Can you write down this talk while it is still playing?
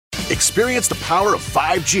Experience the power of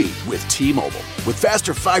 5G with T-Mobile. With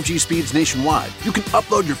faster 5G speeds nationwide, you can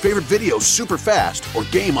upload your favorite videos super fast or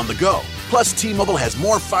game on the go. Plus, T-Mobile has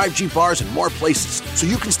more 5G bars in more places, so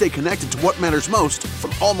you can stay connected to what matters most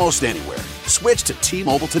from almost anywhere. Switch to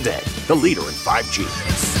T-Mobile today, the leader in 5G.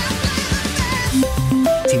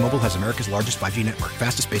 T-Mobile has America's largest 5G network,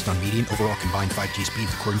 fastest based on median overall combined 5G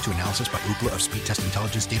speeds, according to analysis by Ookla of Speed Test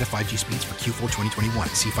Intelligence data. 5G speeds for Q4 2021.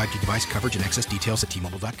 See 5G device coverage and access details at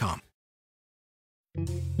T-Mobile.com.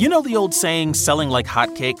 You know the old saying, selling like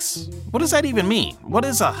hotcakes? What does that even mean? What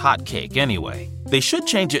is a hotcake anyway? They should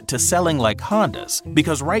change it to selling like Hondas,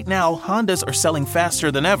 because right now Hondas are selling faster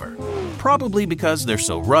than ever. Probably because they're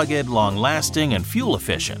so rugged, long-lasting, and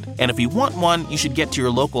fuel-efficient. And if you want one, you should get to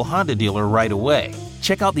your local Honda dealer right away.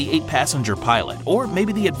 Check out the 8-passenger Pilot, or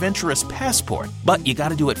maybe the adventurous Passport. But you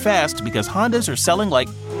gotta do it fast because Hondas are selling like,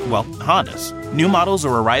 well, Hondas. New models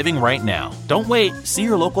are arriving right now. Don't wait. See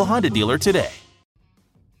your local Honda dealer today.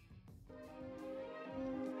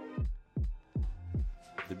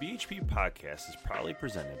 The BHP podcast is proudly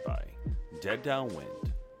presented by Dead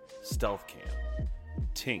Downwind, Stealth Cam,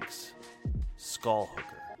 Tinks, Skull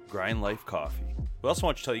Hooker, Grind Life Coffee. We also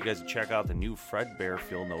want to tell you guys to check out the new Fred Bear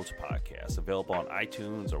Field Notes podcast, available on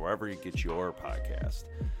iTunes or wherever you get your podcast.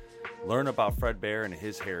 Learn about Fred Bear and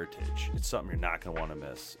his heritage. It's something you're not going to want to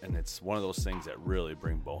miss, and it's one of those things that really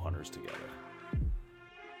bring bow hunters together.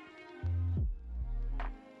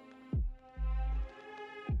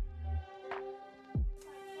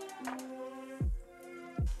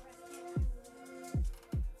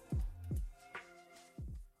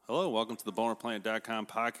 Hello, welcome to the BonerPlanet.com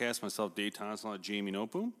podcast. Myself, Dave Tonson, Jamie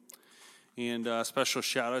Nopu. And a special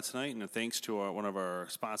shout out tonight and a thanks to one of our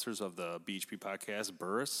sponsors of the BHP podcast,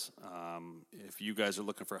 Burris. If you guys are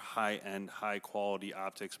looking for high-end, high-quality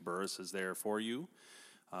optics, Burris is there for you.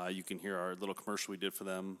 You can hear our little commercial we did for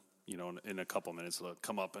them, you know, in a couple minutes. It'll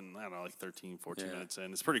come up in, I don't know, like 13, 14 minutes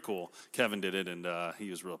in. It's pretty cool. Kevin did it, and he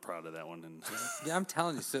was real proud of that one. And yeah, I'm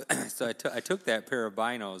telling you. So I took that pair of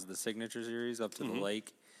binos, the Signature Series, up to the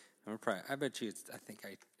lake. I bet you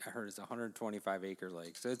I heard it's a 125-acre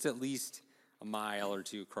lake, so it's at least a mile or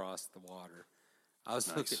two across the water. I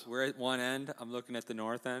was looking, we're at one end, I'm looking at the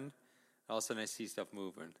north end, all of a sudden I see stuff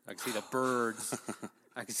moving. I can see the birds.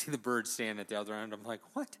 I can see the birds standing at the other end. I'm like,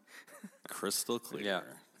 what? Crystal clear. Yeah.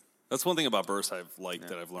 That's one thing about Burris I've liked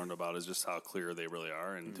that I've learned about is just how clear they really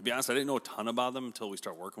are. And to be honest, I didn't know a ton about them until we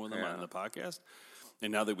start working with them on the podcast.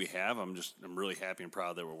 And now that we have, I'm really happy and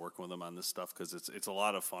proud that we're working with them on this stuff because it's a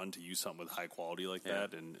lot of fun to use something with high quality like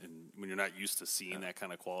that. And when you're not used to seeing that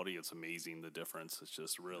kind of quality, it's amazing the difference. It's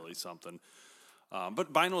just really something.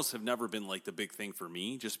 But binos have never been like the big thing for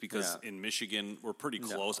me just because in Michigan, we're pretty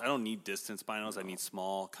close. I don't need distance binos. I need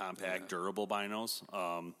small, compact, durable binos.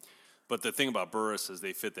 But the thing about Burris is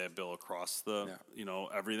they fit that bill across the,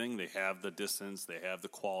 everything. They have the distance, they have the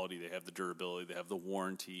quality, they have the durability, they have the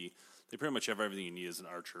warranty. They pretty much have everything you need as an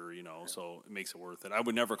archer, so it makes it worth it. I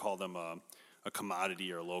would never call them a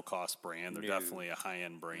commodity or a low-cost brand. They're definitely a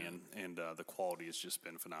high-end brand, and the quality has just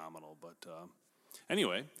been phenomenal. But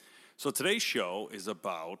anyway, so today's show is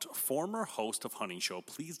about former host of Hunting Show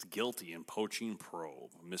pleads guilty in poaching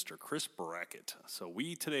probe, Mr. Chris Brackett. So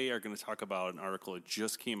we today are going to talk about an article that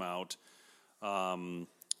just came out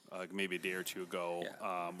maybe a day or two ago.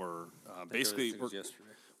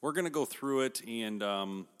 We're going to go through it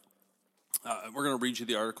and we're going to read you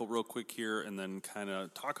the article real quick here and then kind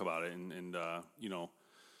of talk about it and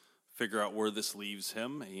figure out where this leaves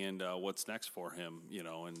him and what's next for him,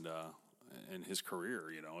 and his career,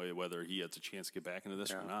 whether he has a chance to get back into this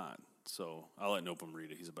or not. So I'll let Nopum read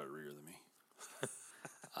it. He's a better reader than me.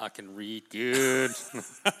 I can read good.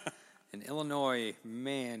 An Illinois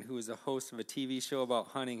man who is a host of a TV show about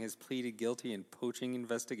hunting has pleaded guilty in poaching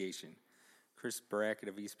investigation. Chris Brackett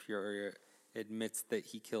of East Peoria admits that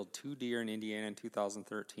he killed 2 deer in Indiana in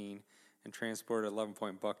 2013 and transported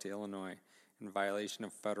 11-point buck to Illinois. In violation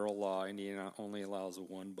of federal law, Indiana only allows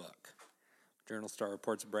 1 buck. Journal Star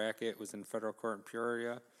reports Brackett was in federal court in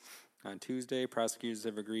Peoria on Tuesday. Prosecutors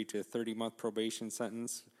have agreed to a 30-month probation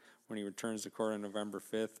sentence when he returns to court on November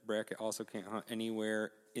 5th. Brackett also can't hunt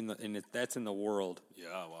anywhere that's in the world.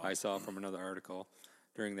 Yeah, wow. I saw from another article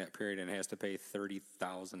during that period and has to pay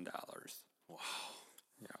 $30,000. Wow.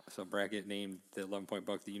 Yeah, so Brackett named the 11-point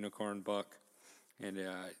buck the unicorn buck, and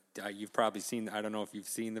you've probably seen. I don't know if you've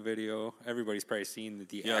seen the video. Everybody's probably seen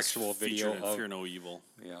the actual video of Fear No Evil.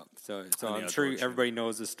 Yeah, so I'm sure everybody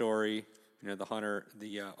knows the story. The hunter,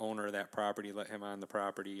 the owner of that property, let him on the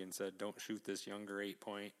property and said, "Don't shoot this younger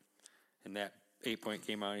 8-point," and that 8-point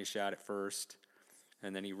came out and he shot it first,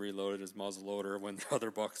 and then he reloaded his muzzle loader when the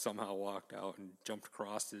other buck somehow walked out and jumped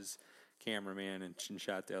across his cameraman and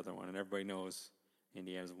shot the other one. And everybody knows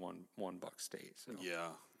Indiana's one buck state. So. Yeah.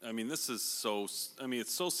 I mean, this is so. I mean,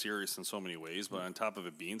 it's so serious in so many ways. But on top of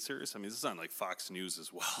it being serious, I mean, this is on like Fox News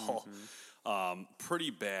as well. Pretty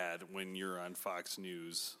bad when you're on Fox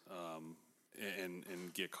News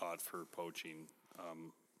and get caught for poaching.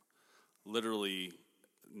 Literally,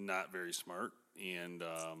 not very smart. And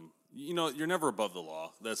you're never above the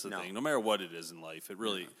law. That's the thing. No matter what it is in life, it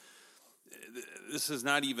really. This is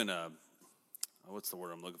not even a. What's the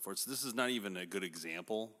word I'm looking for? This is not even a good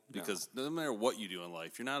example because no matter what you do in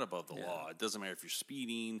life, you're not above the law. It doesn't matter if you're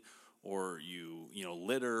speeding or you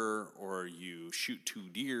litter or you shoot 2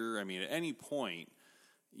 deer. I mean, at any point,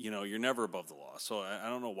 you're never above the law. So I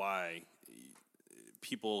don't know why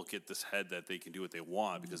people get this head that they can do what they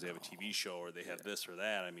want because they have a TV show or they have this or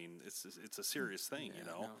that. I mean, it's a serious thing,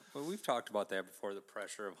 No. Well, we've talked about that before, the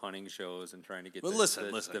pressure of hunting shows and trying to get the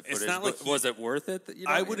footage. It's not like was it worth it?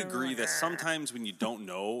 I would agree that sometimes when you don't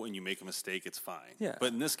know and you make a mistake, it's fine. Yeah.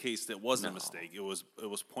 But in this case, it wasn't a mistake. It was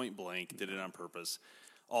point blank, did it on purpose.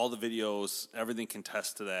 All the videos, everything can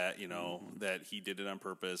test to that, that he did it on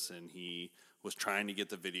purpose and he was trying to get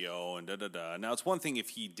the video and da-da-da. Now, it's one thing if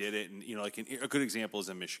he did it, and, like a good example is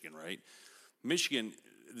in Michigan, right? Michigan,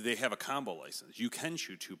 they have a combo license. You can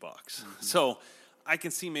shoot 2 bucks. So I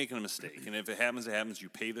can see making a mistake. And if it happens, it happens. You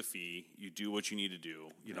pay the fee. You do what you need to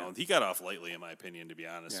do. He got off lightly, in my opinion, to be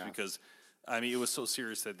honest, because, I mean, it was so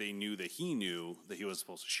serious that they knew that he was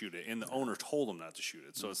supposed to shoot it, and the owner told him not to shoot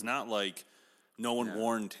it. So it's not like no one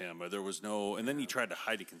warned him or there was no – and then he tried to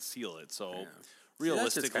hide and conceal it. So –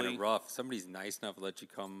 realistically, that's kind of rough. Somebody's nice enough to let you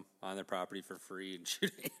come on their property for free and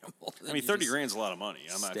shoot animals. I mean, $30,000 is a lot of money.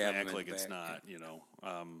 I'm not going to act like it's not.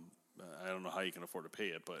 I don't know how you can afford to pay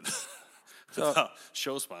it, but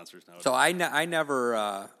show sponsors now. So I never.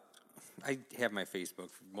 I have my Facebook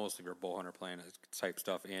mostly for Bull Hunter Planet type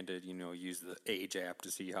stuff, and to use the age app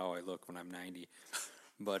to see how I look when I'm 90.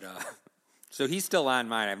 But so he's still on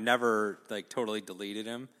mine. I've never totally deleted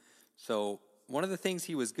him. So. One of the things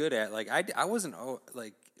he was good at, I wasn't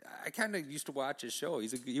I kind of used to watch his show.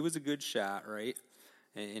 He was a good shot, right?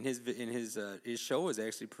 And his show was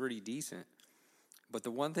actually pretty decent. But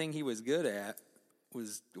the one thing he was good at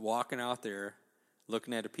was walking out there,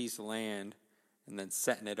 looking at a piece of land, and then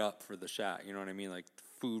setting it up for the shot. You know what I mean? Like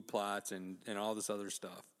food plots and all this other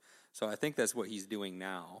stuff. So I think that's what he's doing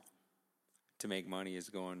now to make money, is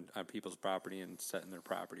going on people's property and setting their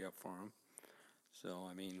property up for them. So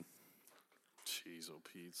I mean. Jeez, oh,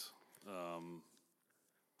 Pete's.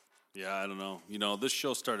 Yeah, I don't know. This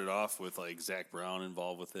show started off with Zach Brown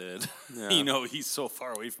involved with it. Yeah. He's so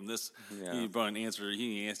far away from this. Yeah. He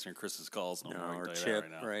ain't answering Chris's calls no more. Or Chip,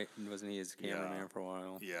 right? Wasn't he his cameraman for a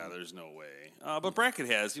while? Yeah, there's no way. But Brackett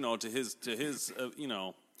has, to his,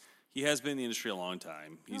 he has been in the industry a long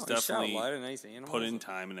time. He's definitely shot a lot of nice animals. Put in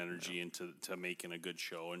time and energy into making a good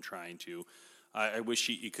show and trying to. I wish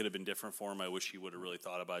it could have been different for him. I wish he would have really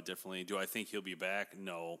thought about it differently. Do I think he'll be back?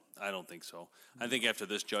 No, I don't think so. I think after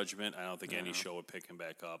this judgment, I don't think any show would pick him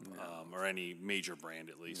back up, or any major brand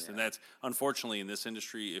at least. And that's, unfortunately, in this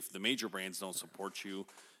industry, if the major brands don't support you,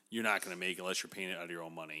 you're not going to make it unless you're paying it out of your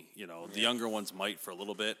own money. The younger ones might for a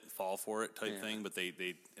little bit fall for it type thing, but they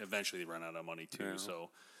eventually run out of money too. So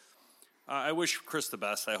I wish Chris the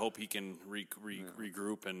best. I hope he can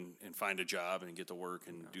regroup and find a job and get to work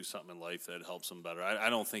and do something in life that helps him better. I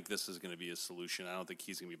don't think this is going to be a solution. I don't think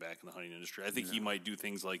he's going to be back in the hunting industry. I think he might do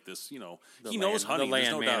things like this. He knows hunting.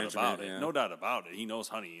 There's no doubt about it. No doubt about it. He knows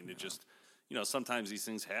hunting, and it just, sometimes these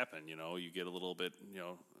things happen. You get a little bit,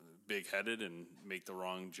 big-headed and make the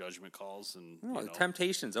wrong judgment calls. And the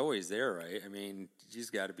temptation's always there, right? I mean, you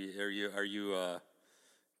just got to be. Are you?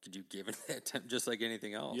 Could you give it that just like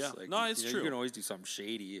anything else? Yeah, no, it's true. You can always do something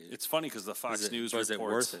shady. It's funny because the Fox News reports. Was it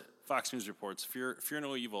worth it? Fox News reports Fear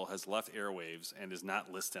No Evil has left airwaves and is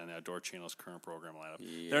not listed on Outdoor Channel's current program lineup.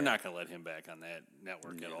 Yeah. They're not going to let him back on that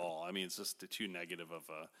network at all. I mean, it's just too negative of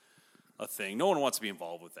a thing. No one wants to be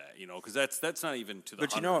involved with that, because that's not even to the.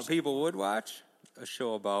 But you know what people would watch? A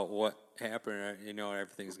show about what happened.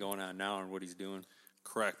 Everything's going on now and what he's doing.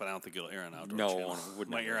 Correct, but I don't think it'll air on Outdoor Channel. No, it wouldn't. It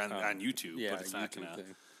might air on YouTube, but it's not going to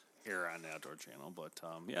air on the Outdoor Channel. But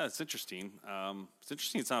it's interesting. It's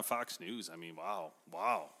interesting. It's on Fox News. I mean, wow.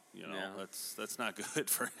 That's not good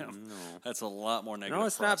for him. No. That's a lot more negative. No,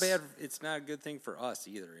 it's not bad. It's not a good thing for us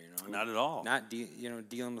either. Not at all. Not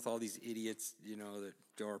dealing with all these idiots.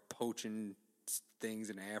 That are poaching things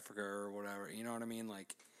in Africa or whatever. You know what I mean?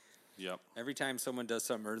 Like, Yep. Every time someone does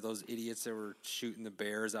something, or those idiots that were shooting the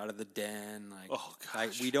bears out of the den,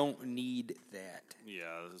 we don't need that.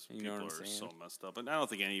 Yeah, You know people what I'm are saying? so messed up. And I don't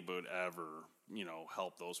think anybody would ever,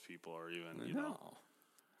 help those people or even, you know.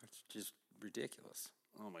 It's just ridiculous.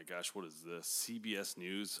 Oh my gosh, what is this? CBS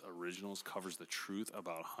News Originals covers the truth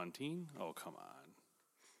about hunting? Oh, come on.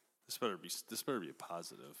 This better be a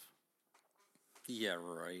positive. Yeah,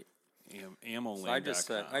 right. AmmoLane.com.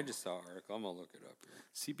 So I just saw an article. I'm gonna look it up here.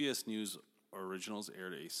 CBS News Originals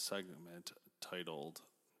aired a segment titled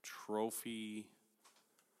 "Trophy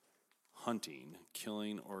Hunting,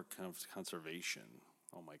 Killing, or Conservation."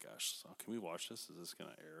 Oh my gosh! So can we watch this? Is this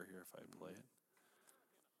gonna air here if I play it?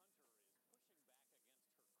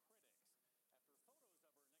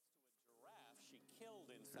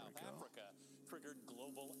 South Africa triggered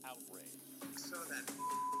global outrage. So that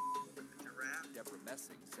giraffe. Deborah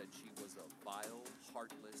Messing said she was a vile,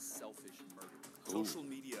 heartless, selfish murderer. Social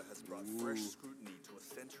media has brought fresh scrutiny to a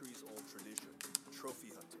centuries-old tradition,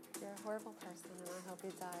 trophy hunting. You're a horrible person, and I hope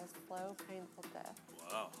you die a slow, painful death.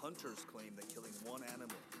 Wow. Hunters claim that killing one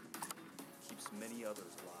animal keeps many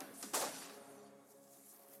others alive.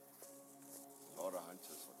 A lot of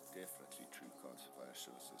hunters are definitely true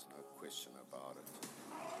conservationists, there's no question about it.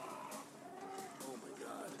 Oh my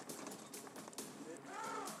God.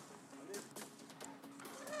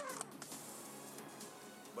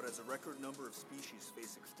 But as a record number of species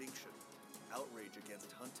face extinction, outrage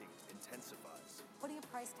against hunting intensifies. Putting a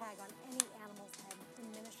price tag on any animal's head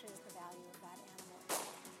diminishes the value of that animal.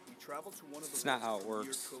 We travel to one of the It's not how it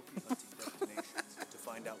world's works. trophy hunting destinations to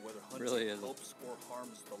find out whether hunting Really isn't. helps or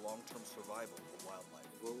harms the long-term survival of wildlife.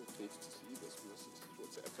 The world needs to see this, and this is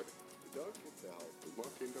what's happening. We don't get the help. We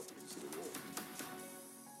might end up losing it all.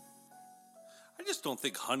 I just don't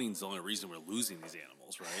think hunting's the only reason we're losing these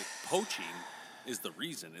animals, right? Poaching is the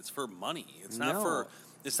reason. It's for money. It's not for.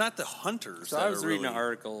 It's not the hunters. So that I was are reading really, an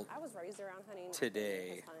article I was raised around hunting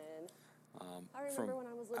today I from remember when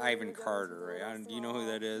I was little, Ivan we would go to Carter. the Right? little Do you know who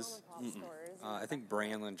that is? small mom and pop stores and I think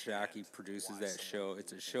Brandon Shockey produces that show.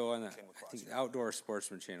 It's a show on the Outdoor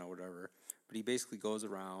Sportsman Channel, whatever. But he basically goes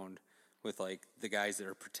around with like the guys that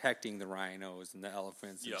are protecting the rhinos and the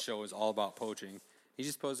elephants. And Yep. the show is all about poaching. He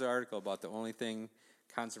just posted an article about the only thing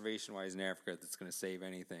conservation-wise in Africa that's going to save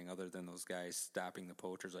anything other than those guys stopping the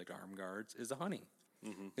poachers like armed guards is the hunting,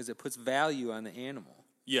 because it puts value on the animal.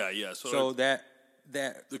 Yeah. So that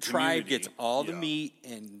the tribe community, gets all the yeah. meat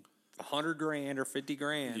and $100,000 or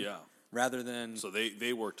 $50,000. Yeah. Rather than So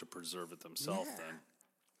they work to preserve it themselves. Yeah. Then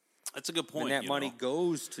that's a good point. and that money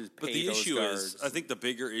goes to pay But the those issue guards. is, I think the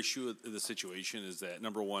bigger issue of the situation is that,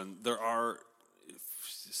 number one, there are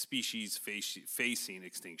species facing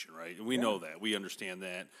extinction, right? And we know that. We understand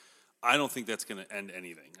that. I don't think that's going to end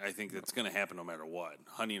anything. I think that's going to happen no matter what.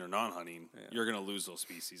 Hunting or non-hunting, you're going to lose those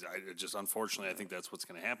species. Unfortunately, I think that's what's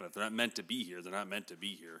going to happen. If they're not meant to be here, they're not meant to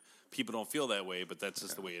be here. People don't feel that way, but that's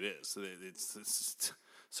just the way it is. So it's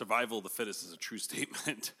survival of the fittest is a true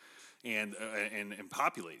statement. And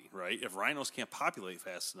populating, right? If rhinos can't populate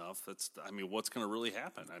fast enough, what's going to really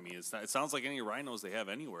happen? I mean, it sounds like any rhinos they have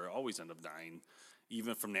anywhere always end up dying,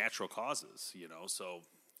 even from natural causes, So,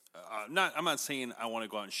 I'm not saying I want to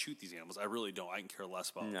go out and shoot these animals. I really don't. I can care less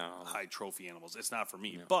about high trophy animals. It's not for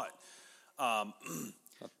me. No. But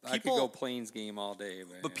I could go plains game all day.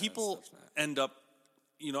 But people end up.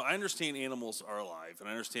 I understand animals are alive, and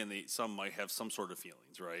I understand some might have some sort of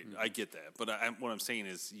feelings, right? Mm-hmm. I get that. But what I'm saying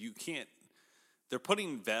is you can't – they're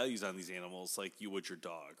putting values on these animals like you would your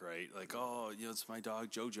dog, right? Like, it's my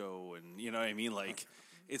dog JoJo, and you know what I mean? Like,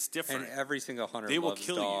 it's different. And every single hunter they will loves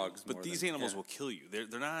kill dogs you, but these animals will kill you.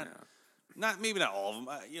 They're not maybe not all of them,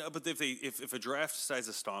 but if a giraffe decides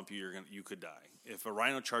to stomp you, you could die. If a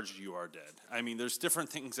rhino charges you, are dead. I mean, there's different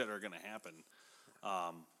things that are going to happen.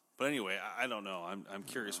 But anyway, I don't know. I'm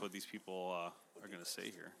curious what these people are going to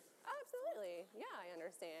say here. Absolutely. Yeah, I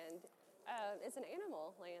understand. It's an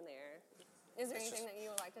animal laying there. Is there anything that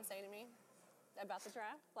you would like to say to me about the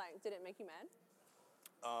giraffe? Like, did it make you mad?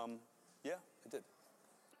 Yeah, it did.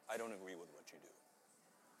 I don't agree with what you do.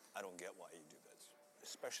 I don't get why you do this,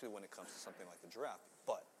 especially when it comes to something like the giraffe.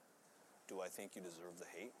 But do I think you deserve the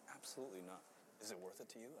hate? Absolutely not. Is it worth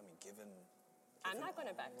it to you? I mean, given I'm not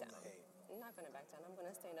going to back down. the hate. I'm not going to back down. I'm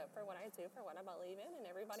going to stand up for what I do, for what I believe in, and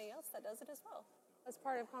everybody else that does it as well. That's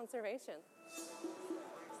part of conservation.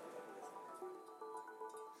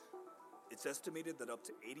 It's estimated that up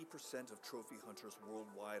to 80% of trophy hunters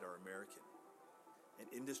worldwide are American, and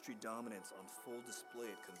industry dominance on full display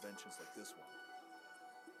at conventions like this one.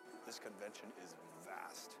 This convention is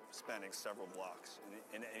vast, spanning several blocks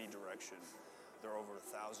in any direction. There are over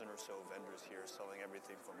 1,000 or so vendors here selling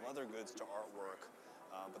everything from leather goods to artwork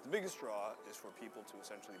But the biggest draw is for people to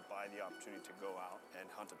essentially buy the opportunity to go out and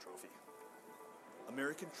hunt a trophy.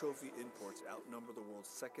 American trophy imports outnumber the world's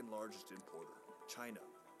second largest importer, China,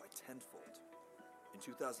 by tenfold. In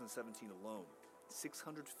 2017 alone,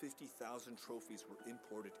 650,000 trophies were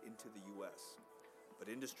imported into the U.S. But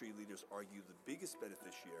industry leaders argue the biggest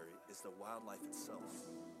beneficiary is the wildlife itself.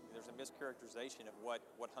 There's a mischaracterization of what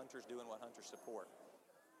hunters do and what hunters support.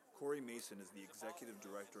 Corey Mason is the executive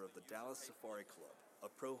director of the Dallas Safari Club, a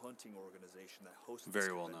pro-hunting organization that hosts this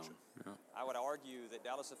Very well known. convention. Yeah. I would argue that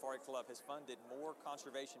Dallas Safari Club has funded more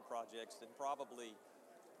conservation projects than probably,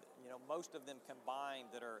 most of them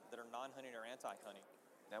combined that are non-hunting or anti-hunting.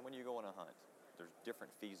 Now, when you go on a hunt, there's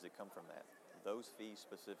different fees that come from that. Those fees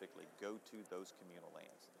specifically go to those communal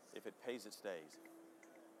lands. If it pays, it stays.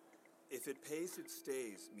 If it pays, it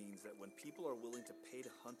stays means that when people are willing to pay to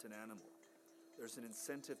hunt an animal, there's an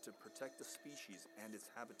incentive to protect the species and its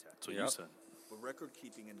habitat. That's what you said. But record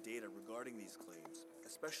keeping and data regarding these claims,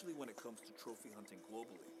 especially when it comes to trophy hunting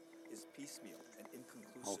globally, is piecemeal and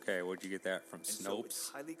inconclusive. Okay, where'd you get that from? And Snopes? so it's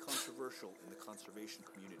highly controversial in the conservation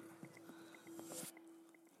community.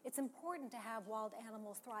 It's important to have wild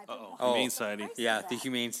animals thrive. Uh-oh. Oh, Humane Society. Yeah, the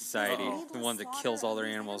Humane Society, the one that kills all their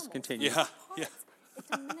animals. Continue. Yeah, yeah. It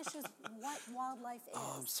diminishes what wildlife is.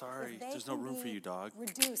 Oh, I'm sorry. If they There's no can room for be you, dog.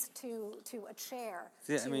 Reduced to a chair,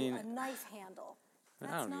 Yeah, to I mean, a knife handle.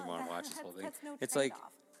 I don't even want to watch this whole thing. That's no It's like,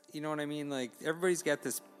 trade-off. you know what I mean? Like, everybody's got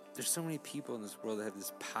this, there's so many people in this world that have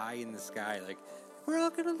this pie in the sky. Like, we're all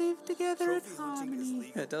going to live together in Trophy hunting is harmony.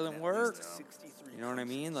 legal That doesn't in at work. least 63 You know what I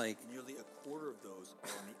mean? Like, nearly a quarter of those are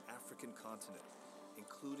on the African continent,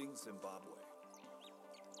 including Zimbabwe.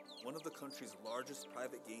 One of the country's largest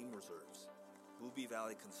private game reserves, Booby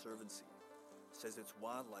Valley Conservancy, says its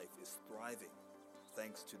wildlife is thriving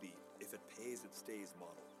thanks to the if it pays, it stays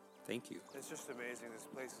model. thank you. It's just amazing. This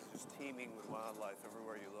place is just teeming with wildlife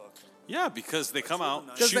everywhere you look. Yeah, because they come out,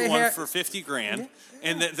 Because shoot they one have- for $50,000,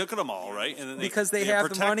 and then look at them all, right? And then Because they they're have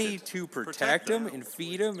the money protected. to protect them and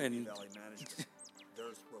feed them. And Valley management.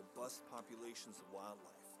 There's robust populations of wildlife.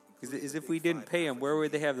 as including if the we big didn't five pay them, where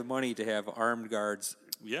would they African have the money to have armed guards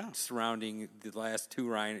Yeah. surrounding the last two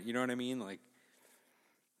rhinos? You know what I mean? Like,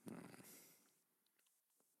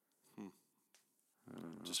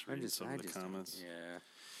 Just reading some of the comments. Yeah.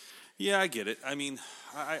 Yeah, I get it. I mean,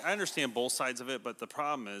 I understand both sides of it, but the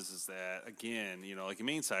problem is that, again, like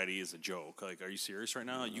Humane Society is a joke. Like, are you serious right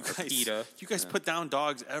now? You guys, PETA. put down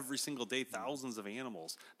dogs every single day, thousands of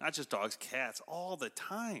animals, not just dogs, cats, all the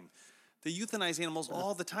time. They euthanize animals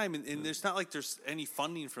all the time, and there's not like there's any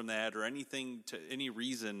funding from that or anything to any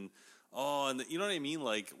reason. Oh, and you know what I mean?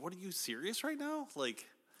 Like, what are you serious right now? Like,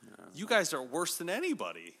 you guys are worse than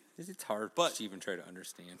anybody. It's hard But- to even try to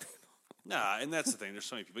understand people. Nah, and that's the thing. There's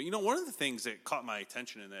so many people. One of the things that caught my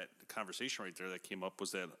attention in that conversation right there that came up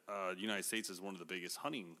was that the United States is one of the biggest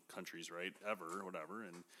hunting countries, right, ever, or whatever.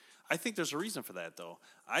 And I think there's a reason for that, though.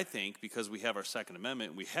 I think because we have our Second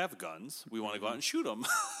Amendment, we have guns, we want to go out and shoot them.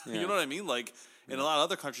 Yeah. You know what I mean? Like, and a lot of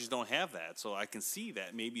other countries don't have that. So I can see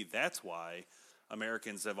that maybe that's why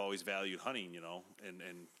Americans have always valued hunting,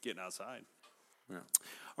 and getting outside. Yeah.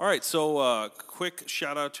 All right, so quick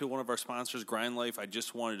shout out to one of our sponsors, Grind Life. I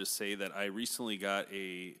just wanted to say that I recently got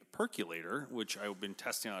a percolator, which I've been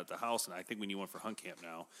testing out at the house, and I think we need one for hunt camp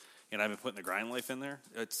now. And I've been putting the Grind Life in there.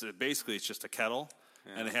 It's basically it's just a kettle,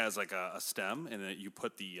 and it has like a stem, and then you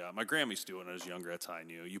put the. My grandma used to do it when I was younger. That's how I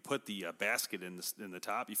knew. You put the basket in the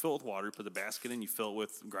top. You fill it with water. You put the basket in. You fill it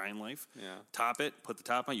with Grind Life. Yeah. Top it. Put the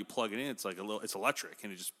top on. You plug it in. It's like it's electric,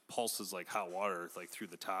 and it just pulses like hot water like through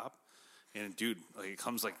the top. And dude, like it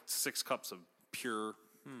comes like 6 cups of pure,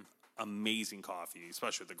 amazing coffee,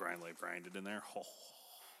 especially with the Grind Life grinded in there. Oh.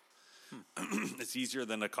 It's easier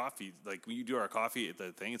than a coffee. Like when you do our coffee at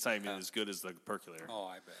the thing, it's not even as good as the percolator. Oh,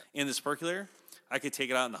 I bet. And this percolator, I could take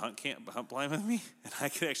it out in the hunt blind with me, and I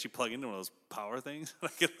could actually plug into one of those power things. I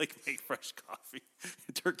could like make fresh coffee.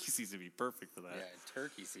 Turkey season would be perfect for that. Yeah,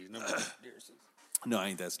 turkey season. No, deer season. No, I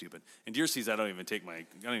ain't that stupid. In deer season, I don't even take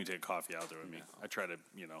coffee out there with me. I try to,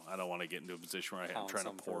 I don't want to get into a position where I'm trying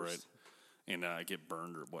to pour it and get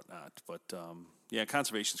burned or whatnot. But yeah,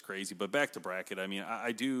 conservation's crazy. But back to Brackett, I mean,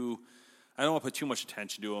 I don't want to put too much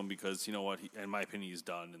attention to him because you know what, in my opinion, he's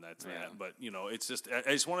done and that's that. But it's just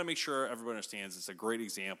I just want to make sure everybody understands it's a great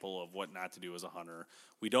example of what not to do as a hunter.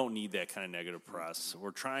 We don't need that kind of negative press.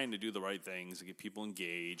 We're trying to do the right things to get people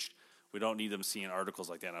engaged. We don't need them seeing articles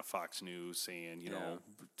like that on Fox News saying,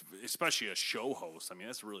 especially a show host. I mean,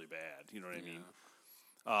 that's really bad. You know what I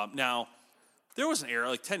mean? Now, there was an error.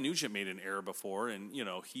 Like Ted Nugent made an error before, and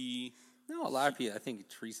he No, a lot of people. I think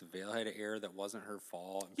Teresa Vale had an error that wasn't her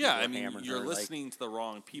fault. and Yeah, people I were mean, hammering you're her, listening to the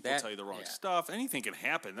wrong people tell you the wrong stuff. Anything can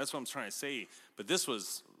happen. That's what I'm trying to say. But this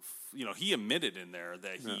was, he admitted in there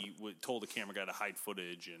that he told the camera guy to hide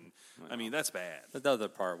footage, and I mean, that's bad. But the other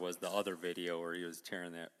part was the other video where he was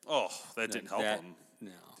tearing that. Oh, that didn't help him.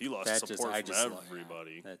 No, he lost that support just, from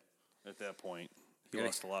everybody at that point. He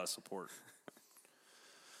lost a lot of support.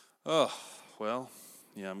 Oh, well,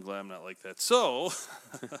 yeah, I'm glad I'm not like that. So,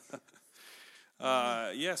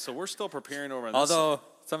 so we're still preparing over on this. Although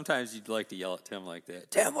sometimes you'd like to yell at Tim like that.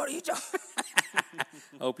 Tim, what are you doing?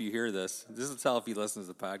 I hope you hear this. This will tell if he listens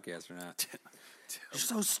to the podcast or not. You're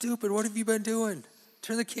so stupid. What have you been doing?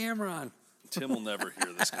 Turn the camera on. Tim will never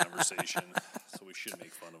hear this conversation, so we should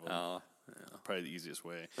make fun of him. Oh, yeah. Probably the easiest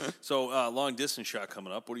way. So, long distance shot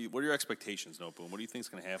coming up. What are your expectations, No Boom? What do you think is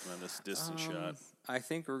going to happen on this distance shot? I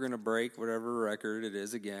think we're going to break whatever record it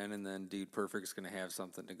is again, and then Dude Perfect's going to have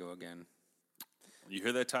something to go again. You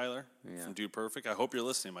hear that, Tyler? Yeah. From Dude Perfect? I hope you're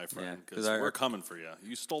listening, my friend, because we're coming for you.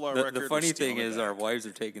 You stole our record. The funny thing is our wives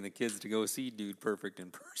are taking the kids to go see Dude Perfect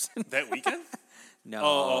in person. That weekend? No.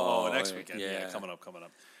 Oh, next weekend. Yeah, coming up.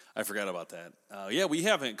 I forgot about that. We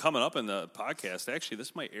haven't coming up in the podcast. Actually,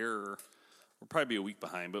 this might air. We'll probably be a week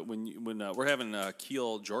behind. But when we're having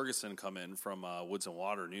Keel Jorgensen come in from Woods and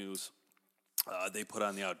Water News, they put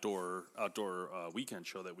on the outdoor weekend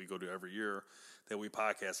show that we go to every year that we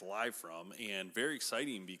podcast live from, and very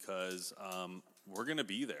exciting because we're going to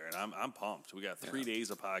be there, and I'm pumped. We got 3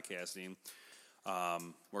 days of podcasting.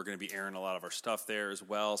 We're going to be airing a lot of our stuff there as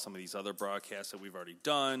well. Some of these other broadcasts that we've already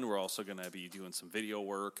done. We're also going to be doing some video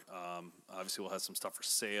work. Obviously, we'll have some stuff for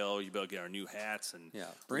sale. You'll be able to get our new hats and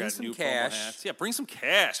bring some new cash. Promo hats. Yeah, bring some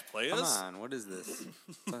cash, players. Come on, what is this?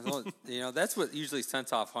 That's what usually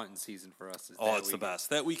sends off hunting season for us. It's the best.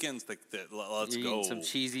 That weekend's let's You're go. Eating some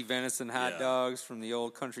cheesy venison hot dogs from the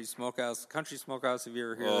old Country Smokehouse. Country Smokehouse, if you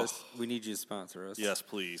ever hear this, we need you to sponsor us. Yes,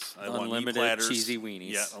 please. I unlimited want meat platters. Cheesy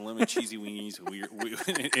weenies. Yeah, unlimited cheesy weenies.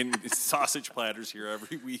 And sausage platters here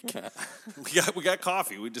every week. We got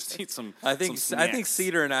coffee. We just need some. I think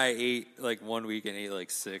Cedar and I ate like 1 week and ate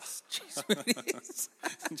like 6 cheese weenies.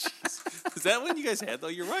 Is that what you guys had though?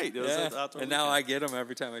 You're right. It was and now I get them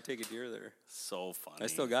every time I take a deer there. So funny. I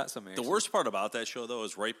still got some. Actually. The worst part about that show though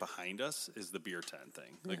is right behind us is the beer tent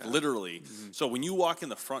thing. Like literally. Mm-hmm. So when you walk in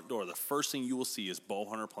the front door, the first thing you will see is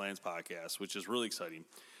Bowhunter Plans podcast, which is really exciting,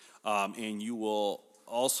 and you will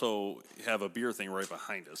also have a beer thing right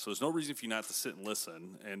behind us. So there's no reason for you not to sit and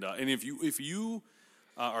listen. And if you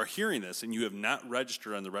are hearing this and you have not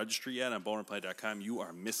registered on the registry yet on bowhunterplan.com, you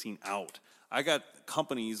are missing out. I got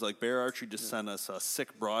companies like Bear Archery just sent us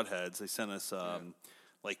sick broadheads. They sent us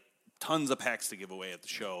like tons of packs to give away at the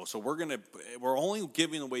show. So we're only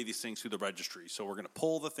giving away these things through the registry. So we're gonna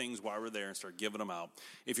pull the things while we're there and start giving them out.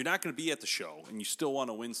 If you're not gonna be at the show and you still want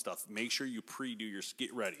to win stuff, make sure you pre-do your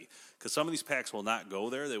get ready, because some of these packs will not go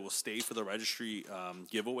there. They will stay for the registry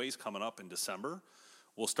giveaways coming up in December.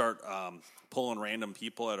 We'll start pulling random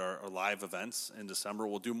people at our live events in December.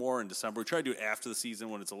 We'll do more in December. We try to do it after the season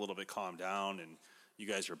when it's a little bit calmed down and you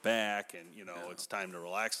guys are back and, it's time to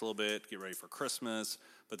relax a little bit, get ready for Christmas.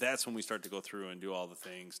 But that's when we start to go through and do all the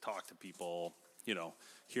things, talk to people,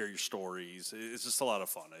 hear your stories. It's just a lot of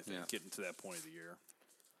fun, I think, getting to that point of the year.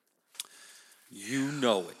 You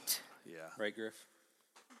know it. Yeah. Right, Griff?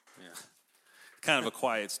 Yeah. Kind of a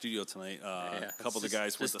quiet studio tonight. A couple of the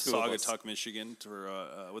guys went to Saugatuck, Michigan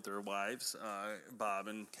with their wives, Bob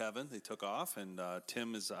and Kevin. They took off, and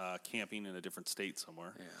Tim is camping in a different state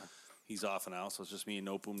somewhere. Yeah. He's off and out, so it's just me and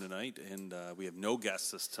No Boom tonight, and we have no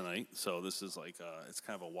guests tonight. So this is like it's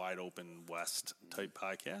kind of a wide open West type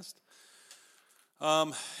podcast.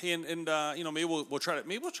 Maybe we'll try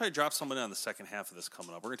to drop someone on the second half of this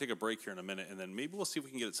coming up. We're gonna take a break here in a minute, and then maybe we'll see if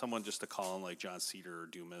we can get someone just to call in, like John Cedar or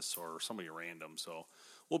Dumas or somebody random. So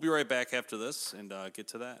we'll be right back after this and get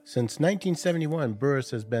to that. Since 1971,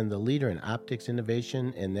 Burris has been the leader in optics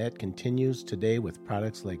innovation, and that continues today with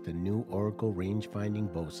products like the new Oracle range-finding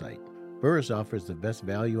bow sight. Burris offers the best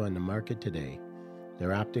value on the market today.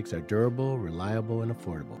 Their optics are durable, reliable, and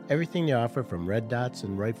affordable. Everything they offer, from red dots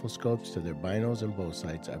and rifle scopes to their binos and bow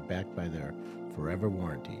sights, are backed by their forever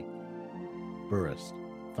warranty. Burris,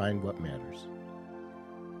 find what matters.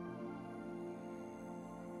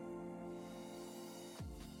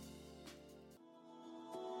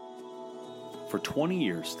 For 20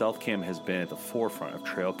 years, StealthCam has been at the forefront of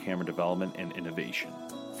trail camera development and innovation.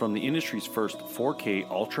 From the industry's first 4K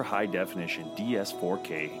ultra high definition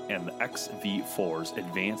DS4K and the XV4's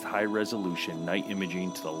advanced high resolution night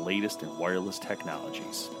imaging to the latest in wireless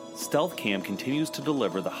technologies, Stealth Cam continues to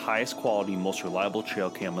deliver the highest quality, most reliable trail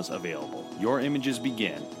cameras available. Your images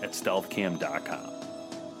begin at stealthcam.com.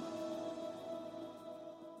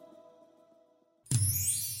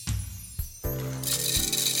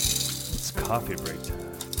 It's coffee break time.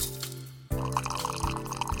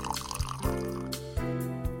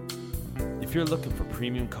 If you're looking for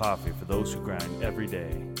premium coffee for those who grind every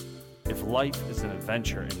day, if life is an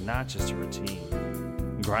adventure and not just a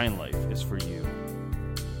routine, Grind Life is for you.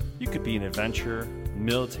 You could be an adventurer,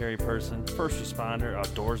 military person, first responder,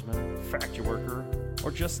 outdoorsman, factory worker,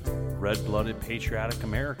 or just red-blooded patriotic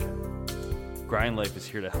American. Grind Life is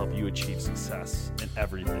here to help you achieve success in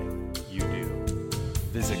everything you do.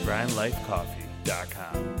 Visit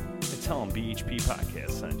grindlifecoffee.com and tell them BHP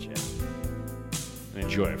Podcast sent you. And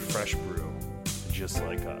enjoy a fresh brew just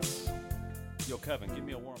like us. Yo, Kevin, give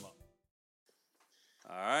me a warm-up.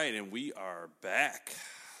 All right, and we are back.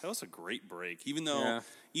 That was a great break. Even though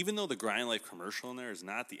the Grind Life commercial in there is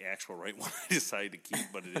not the actual right one I decided to keep,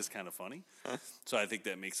 but it is kind of funny. So I think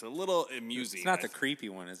that makes it a little amusing. It's not the creepy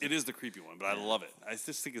one, is it? It is the creepy one, but I love it. I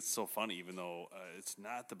just think it's so funny, even though it's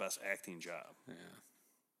not the best acting job. Yeah.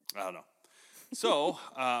 I don't know. So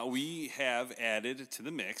we have added to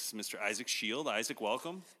the mix Mr. Isaac Shield. Isaac,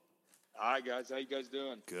 welcome. Hi, guys. How you guys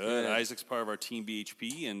doing? Good. Isaac's part of our Team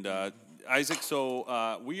BHP. And Isaac,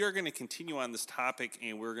 so we are going to continue on this topic,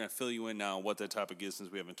 and we're going to fill you in now on what that topic is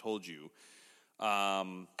since we haven't told you.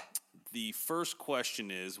 The first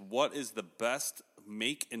question is, what is the best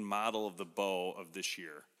make and model of the bow of this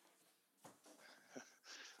year?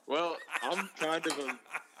 Well, I'm kind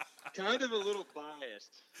of a little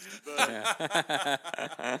biased,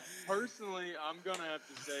 but personally, I'm gonna have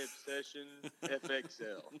to say Obsession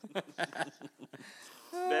FXL.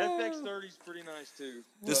 The FX30 is pretty nice too.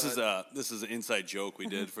 This is an inside joke we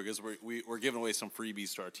did because we're giving away some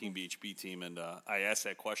freebies to our Team BHP team, and I asked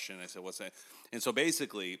that question. I said, "What's that?" And so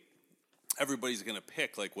basically, everybody's gonna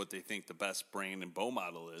pick like what they think the best brand and bow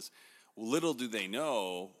model is. Little do they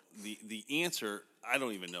know the answer. I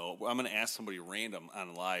don't even know. I'm going to ask somebody random on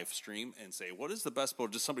a live stream and say, what is the best bow?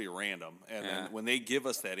 Just somebody random. And then when they give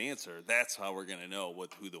us that answer, that's how we're going to know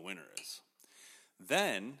who the winner is.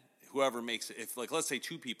 Then whoever makes it, if like, let's say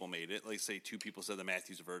two people made it, like say two people said the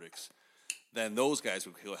Matthews verdicts, then those guys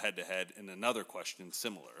would go head to head in another question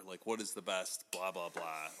similar. Like what is the best blah, blah,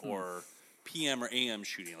 blah, or PM or AM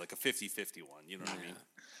shooting, like a 50-50 one. You know what I mean?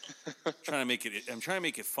 I'm trying to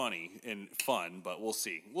make it funny and fun, but we'll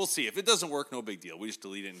see. We'll see. If it doesn't work, no big deal. We just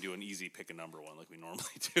delete it and do an easy pick a number one like we normally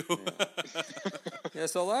do. Yeah,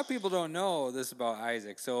 so a lot of people don't know this about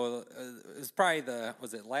Isaac. So it's probably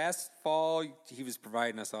was it last fall? He was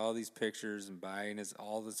providing us all these pictures and buying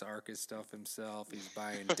all this Arcus stuff himself. He's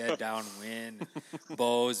buying dead downwind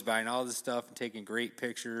bows, buying all this stuff and taking great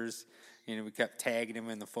pictures. And we kept tagging him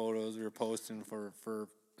in the photos we were posting for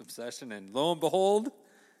Obsession, and lo and behold,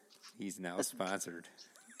 he's now sponsored.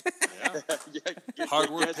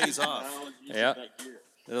 Hard work pays off. Yeah.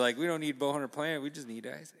 They're like, we don't need Bowhunter Planet, we just need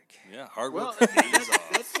Isaac. Yeah, hard work pays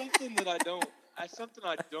off. That's something that I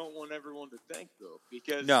don't want everyone to think though,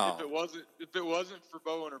 because if it wasn't for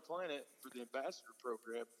Bowhunter Planet for the ambassador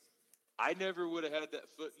program, I never would have had that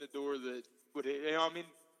foot in the door that would. I mean,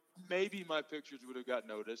 maybe my pictures would have got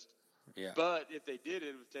noticed. Yeah. But if they did, it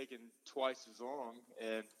would have taken twice as long.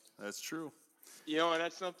 And that's true. You know, and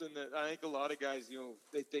that's something that I think a lot of guys, you know,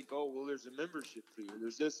 they think, oh, well, there's a membership fee, or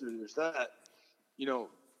there's this, or there's that. You know,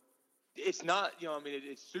 it's not, you know, I mean,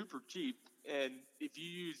 it's super cheap. And if you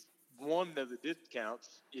use one of the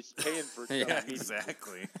discounts, it's paying for itself. Yeah,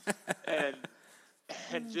 exactly. And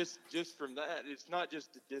just from that, it's not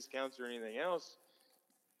just the discounts or anything else.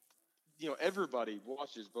 You know, everybody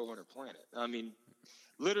watches Bowhunter Planet. I mean,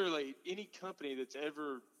 literally any company that's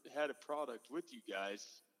ever had a product with you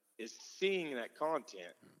guys is seeing that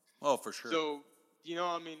content. Oh, for sure. So, you know,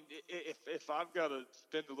 I mean, if I've got to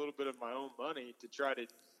spend a little bit of my own money to try to,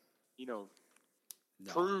 you know,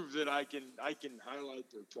 prove that I can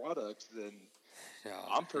highlight their products, then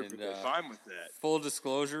I'm perfectly fine with that. Full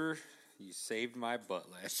disclosure, you saved my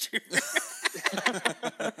butt last year.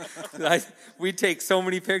 We'd take so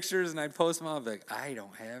many pictures, and I'd post them all. I'd be like, I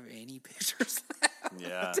don't have any pictures left.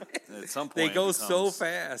 Yeah, at some point they go so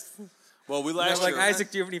fast. Well, we last year, like,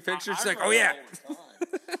 Isaac, do you have any pictures? He's like, oh yeah.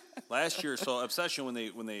 Last year, so Obsession when they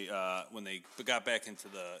got back into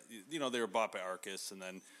the, they were bought by Arcus, and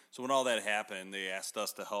then so when all that happened, they asked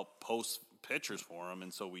us to help post pictures for them,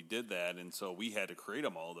 and so we did that, and so we had to create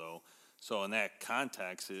them all though. So in that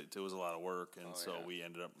context, it was a lot of work, and we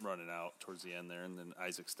ended up running out towards the end there, and then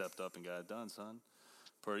Isaac stepped up and got it done, son.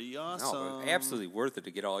 Pretty awesome. No, but absolutely worth it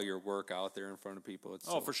to get all your work out there in front of people. It's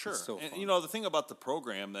for sure. It's so and fun. the thing about the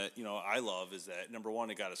program that I love is that number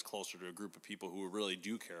one, it got us closer to a group of people who really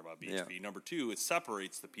do care about BHP. Yeah. Number two, it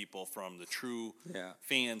separates the people from the true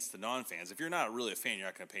fans to non-fans. If you're not really a fan, you're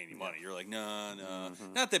not going to pay any money. You're like, no.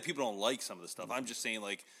 Mm-hmm. Not that people don't like some of the stuff. I'm just saying,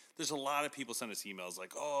 like, there's a lot of people send us emails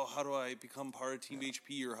like, oh, how do I become part of Team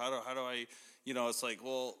BHP, or how do I, it's like,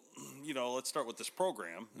 well, let's start with this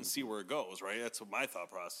program and see where it goes, right? That's what my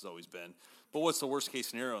thought process has always been. But what's the worst case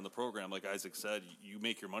scenario in the program? Like Isaac said, you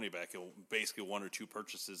make your money back in basically one or two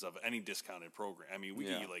purchases of any discounted program. I mean, we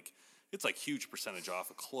get it's like huge percentage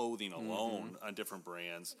off of clothing alone on different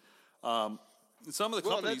brands. Some of the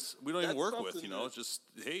companies we don't even work with, it's just,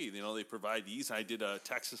 hey, they provide these. I did a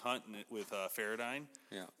Texas hunt with Faradyne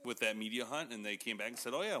with that media hunt, and they came back and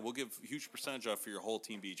said, oh, yeah, we'll give a huge percentage off for your whole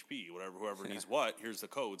Team BHP, whoever needs what, here's the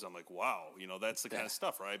codes. I'm like, wow, that's the kind of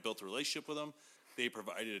stuff, right? I built a relationship with them. They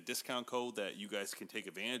provided a discount code that you guys can take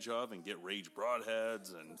advantage of and get Rage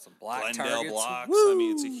Broadheads and some Glendale blocks. Woo! I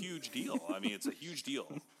mean, it's a huge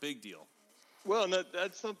deal. Big deal. Well, and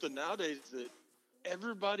that's something nowadays that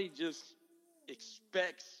everybody just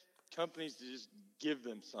expects companies to just give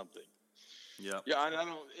them something. Yeah. Yeah, and I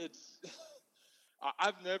don't.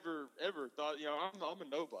 I've never ever thought. I'm a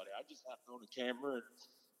nobody. I just have to own a camera, and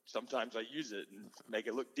sometimes I use it and make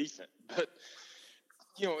it look decent. But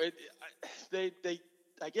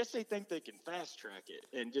I guess they think they can fast track it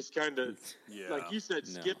and just kind of, like you said,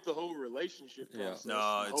 skip the whole relationship process.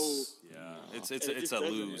 No, it's a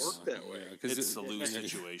lose. Work that way. It's a lose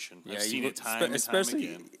situation. I've seen it time and time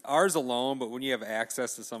especially again. Ours alone, but when you have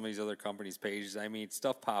access to some of these other companies' pages, I mean,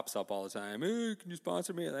 stuff pops up all the time. Hey, can you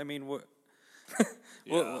sponsor me? I mean, what?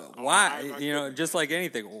 Well, why? Just like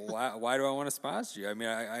anything, why do I want to sponsor you? I mean,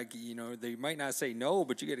 I they might not say no,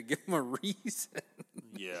 but you got to give them a reason.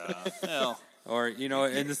 Yeah. Well. Or,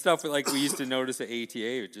 and the stuff like we used to notice at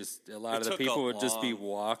ATA, just a lot of the people would just be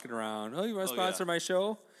walking around, oh, you want to sponsor my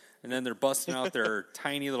show? And then they're busting out their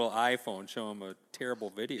tiny little iPhone, showing them a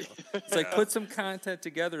terrible video. It's like, put some content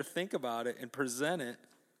together, think about it, and present it.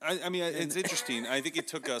 I mean, it's interesting. I think it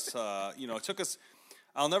took us,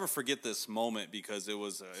 I'll never forget this moment because it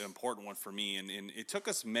was an important one for me, and it took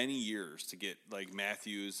us many years to get like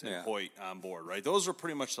Matthews and Hoyt on board, right? Those were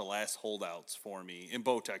pretty much the last holdouts for me, in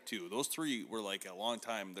Bowtech too. Those three were like a long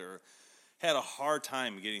time. They had a hard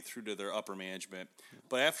time getting through to their upper management,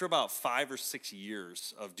 but after about 5 or 6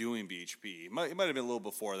 years of doing BHP, it might have been a little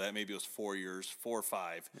before that, maybe it was 4 years, 4 or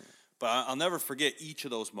 5. But I'll never forget each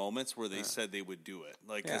of those moments where they said they would do it.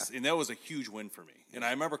 And that was a huge win for me. And I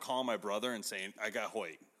remember calling my brother and saying, I got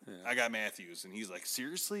Hoyt. I got Matthews. And he's like,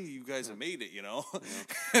 seriously? You guys have made it,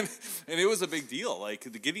 and it was a big deal.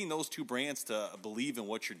 Like, getting those two brands to believe in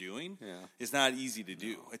what you're doing is not easy to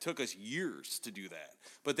do. It took us years to do that.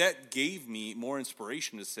 But that gave me more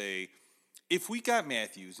inspiration to say, if we got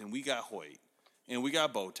Matthews and we got Hoyt and we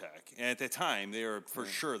got Bowtech, and at the time they were for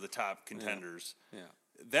sure the top contenders,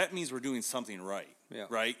 that means we're doing something right,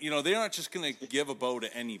 right? They're not just going to give a bow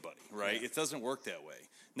to anybody, right? It doesn't work that way.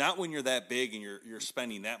 Not when you're that big and you're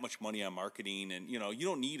spending that much money on marketing, and, you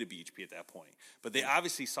don't need a BHP at that point. But they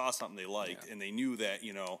obviously saw something they liked, and they knew that,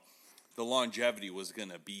 the longevity was going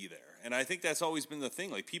to be there. And I think that's always been the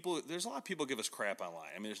thing. Like, there's a lot of people give us crap online.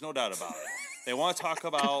 I mean, there's no doubt about it. They want to talk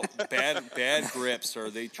about bad grips, or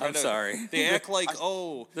they try they act like,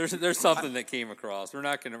 there's something that came across. We're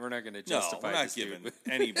not gonna justify. No, we're not giving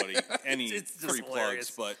anybody any free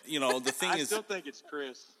plugs. But the thing is, I still think it's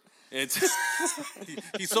Chris.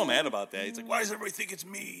 He's so mad about that. He's like, why does everybody think it's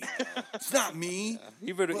me? It's not me.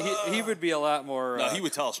 He would be a lot more. No, he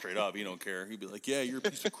would tell us straight up. He don't care. He'd be like, yeah, you're a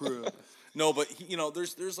piece of crap. No, but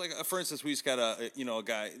there's like, for instance, we just got a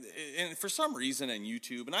guy, and for some reason on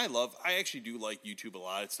YouTube, and I actually do like YouTube a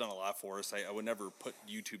lot. It's done a lot for us. I would never put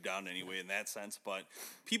YouTube down anyway in that sense, but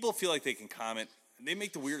people feel like they can comment. They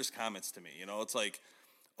make the weirdest comments to me. It's like,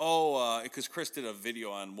 because Chris did a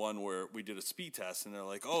video on one where we did a speed test, and they're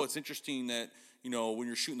like, it's interesting that, when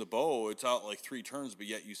you're shooting the bow, it's out like 3 turns, but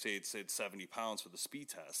yet you say it said 70 pounds for the speed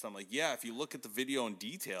test. I'm like, yeah, if you look at the video in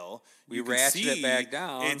detail, we ratcheted it back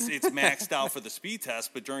down. It's maxed out for the speed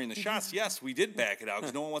test, but during the shots, yes, we did back it out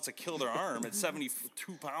because no one wants to kill their arm at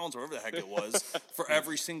 72 pounds or whatever the heck it was for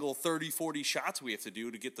every single 30, 40 shots we have to do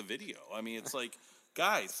to get the video. I mean, it's like,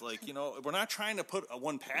 guys, like, we're not trying to put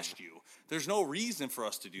one past you. There's no reason for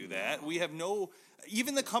us to do that. We have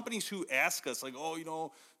even the companies who ask us, like,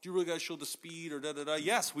 do you really got to show the speed or da-da-da?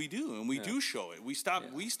 Yes, we do, and we do show it. We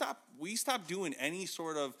stop doing any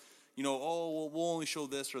sort of, we'll only show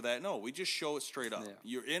this or that. No, we just show it straight up. Yeah.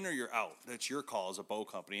 You're in or you're out. That's your call as a bow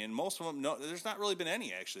company. And most of them, no, there's not really been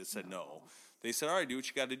any actually that said no. They said, all right, do what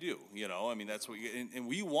you got to do. That's what and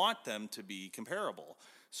we want them to be comparable.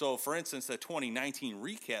 So, for instance, that 2019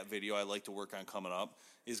 recap video I like to work on coming up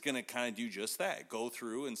is going to kind of do just that. Go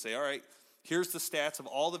through and say, all right, here's the stats of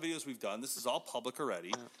all the videos we've done. This is all public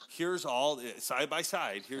already. Here's all side by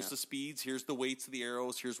side. Here's the speeds. Here's the weights of the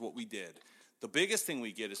arrows. Here's what we did. The biggest thing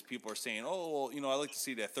we get is people are saying, oh, well, I like to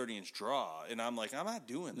see that 30-inch draw. And I'm like, I'm not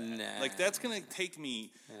doing that. Nah. Like, that's going to take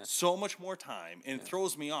me so much more time, and it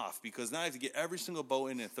throws me off because now I have to get every single bow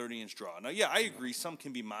in a 30-inch draw. Now, I agree, some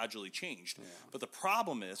can be modularly changed. But the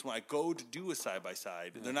problem is when I go to do a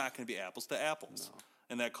side-by-side, they're not going to be apples to apples.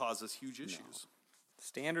 And that causes huge issues.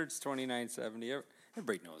 Standard's 2970.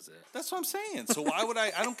 Everybody knows it. That's what I'm saying. So why would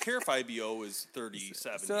I don't care if IBO is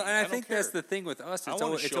 3070. So, and I think that's the thing with us. I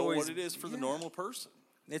want to show what it is for the normal person.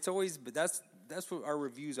 It's always, but that's what our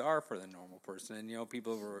reviews are for the normal person. And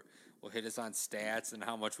people will hit us on stats and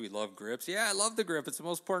how much we love grips. Yeah, I love the grip. It's the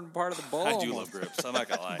most important part of the bow. I do love grips. I'm not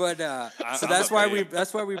gonna lie. But so that's why we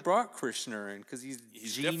brought Krishner in, because he's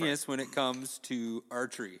genius when it comes to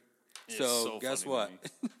archery. So guess what?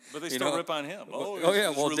 But they still rip on him.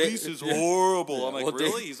 His release is horrible. I'm like,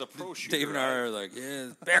 really? He's a pro shooter. Dave and I are like,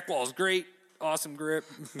 back wall's great. Awesome grip.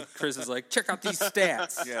 Chris is like, check out these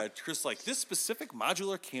stats. Yeah, Chris is like, this specific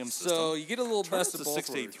modular cam system. So you get a little best of both worlds.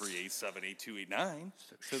 683, 87, 8289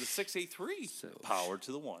 to the 683. Power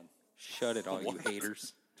to the 1. Shut it, all you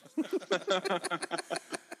haters.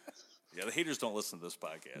 Yeah, the haters don't listen to this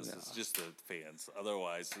podcast. No. It's just the fans.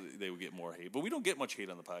 Otherwise, they would get more hate. But we don't get much hate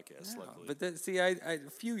on the podcast, luckily. But a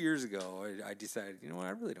few years ago, I decided, I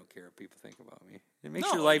really don't care what people think about me. It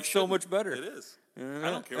makes your life so much better. It is.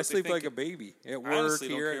 I don't care. I sleep like a baby at work. I honestly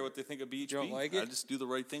don't care what they think of BHP. Don't like it? I just do the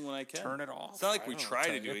right thing when I can. Turn it off. It's not like we try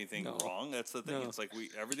to do anything wrong. That's the thing. No. It's like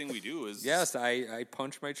everything we do is. Yes, I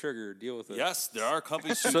punch my trigger. Deal with it. Yes, there are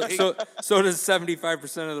companies. So does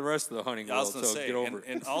 75% of the rest of the hunting world. So get over it.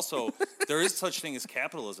 And also, there is such thing as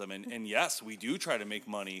capitalism, and yes, we do try to make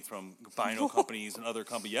money from bino companies and other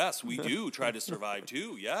companies. Yes, we do try to survive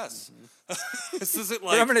too. Yes. This isn't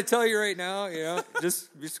like. But I'm going to tell you right now, just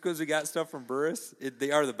because we got stuff from Burris, they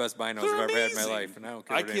are the best binos I've ever had in my life, and I don't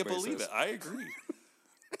care what anybody says. I can't believe it. I agree.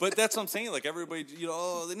 But that's what I'm saying. Like, everybody,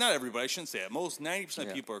 not everybody, I shouldn't say it. Most 90%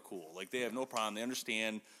 of people are cool. Like, they have no problem. They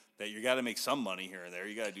understand that you got to make some money here and there.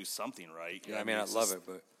 You got to do something right. Yeah, I love it,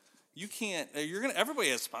 but you can't. Everybody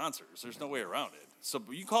has sponsors. There's no way around it. So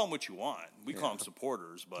you call them what you want. We call them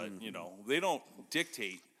supporters, but they don't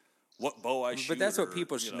dictate what bow I shoot. But that's what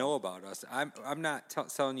people should know about us. I'm not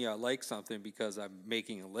telling you I like something because I'm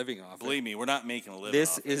making a living off it. Believe me, we're not making a living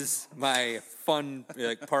this off is my fun,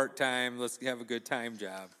 part-time, let's have a good time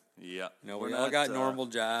job. Yeah. We all got normal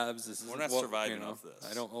jobs. We're not surviving off this.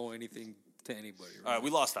 I don't owe anything to anybody. Right? All right, we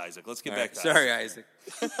lost Isaac. Let's get back to Sorry, Isaac.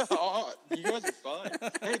 You guys are fine.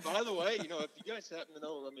 Hey, by the way, if you guys happen to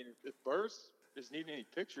know, if Burris is needing any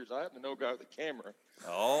pictures, I happen to know a guy with a camera.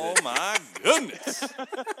 Oh, my goodness.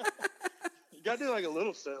 You got to do like a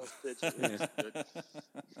little sales pitch. But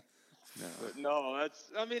no,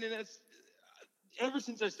 that's ever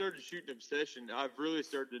since I started shooting Obsession, I've really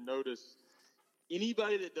started to notice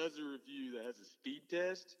anybody that does a review that has a speed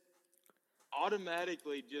test,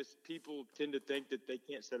 automatically just people tend to think that they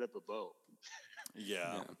can't set up a bow.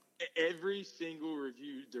 Yeah. Every single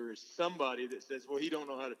review, there is somebody that says, well, he don't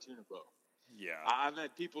know how to tune a bow. Yeah. I've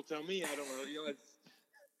had people tell me I don't know.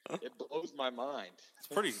 It blows my mind.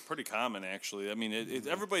 It's pretty common, actually.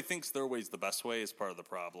 Everybody thinks their way's the best way is part of the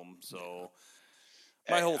problem. So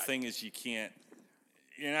my whole thing is you're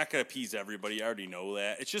not going to appease everybody. I already know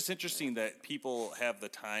that. It's just interesting that people have the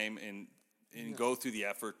time and go through the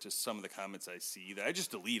effort to some of the comments I see that I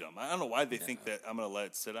just delete them. I don't know why they think that I'm going to let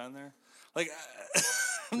it sit on there. Like,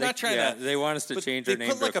 I'm not trying to. They want us to change our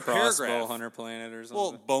name to Crossbow Hunter Planet or something.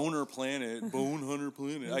 Well, Boner Planet, Bone Hunter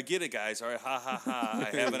Planet. I get it, guys. All right, ha ha ha.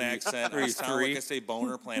 I have an accent. I sound like I say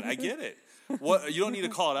Boner Planet. I get it. What, you don't need to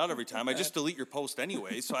call it out every time. I just delete your post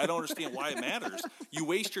anyway, so I don't understand why it matters. You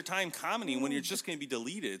waste your time commenting when you're just going to be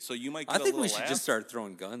deleted, so you might get a little we should laugh. Just start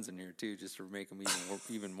throwing guns in here, too, just to make them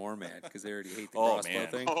even more mad, because they already hate the crossbow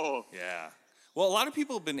thing. Oh, yeah. Well, a lot of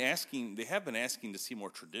people have been asking to see more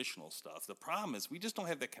traditional stuff. The problem is we just don't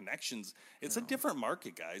have the connections. It's a different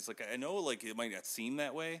market, guys. Like, I know it might not seem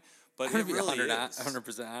that way, but it really is.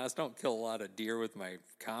 100% honest. Don't kill a lot of deer with my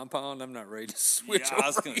compound. I'm not ready to switch over I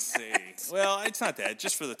was going to say. Well, it's not that.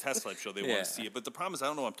 Just for the Test Life show, they want to see it. But the problem is I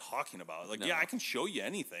don't know what I'm talking about. Like, I can show you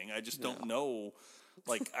anything. I just don't know.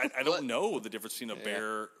 Like, I don't know the difference between a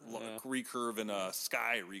bear recurve and a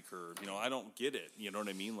sky recurve. You know, I don't get it. You know what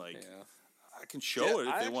I mean? Like, I can show it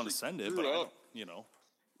if they want to send it, but I don't, you know.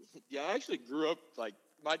 Yeah, I actually grew up, like,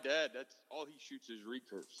 my dad, that's all he shoots is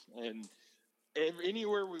recurves. And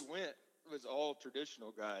anywhere we went was all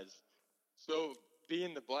traditional guys. So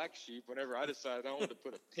being the black sheep, whenever I decided I wanted to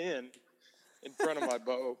put a pin in front of my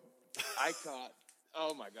bow, I caught,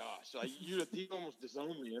 oh my gosh, like he almost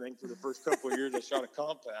disowned me, I think, for the first couple of years I shot a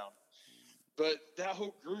compound. But that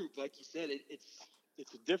whole group, like you said,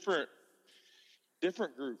 it's a different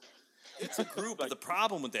group. It's a group, but the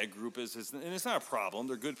problem with that group is, and it's not a problem,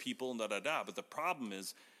 they're good people and da-da-da, but the problem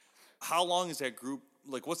is, how long is that group,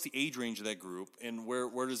 like, what's the age range of that group, and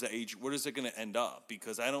where is it going to end up?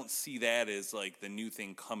 Because I don't see that as, like, the new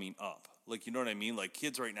thing coming up. Like, you know what I mean? Like,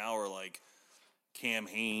 kids right now are, like, Cam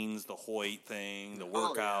Haines, the Hoyt thing, the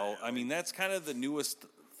workout. I mean, that's kind of the newest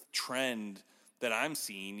trend that I'm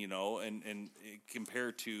seeing, you know, and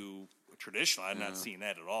compared to traditional, I'm not seeing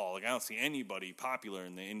that at all. Like, I don't see anybody popular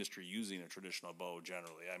in the industry using a traditional bow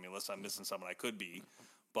generally. I mean, unless I'm missing something I could be,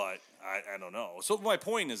 but I don't know. So my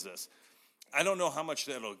point is this. I don't know how much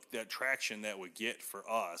that traction that would get for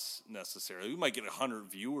us necessarily. We might get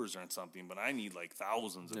 100 viewers or something, but I need like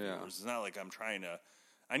thousands of viewers. It's not like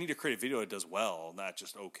I need to create a video that does well, not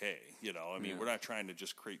just okay. You know, I mean, we're not trying to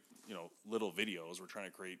just create, you know, little videos. We're trying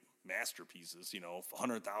to create masterpieces, you know,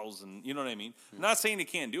 100,000, you know what I mean? I'm not saying it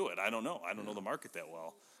can't do it. I don't know. I don't know the market that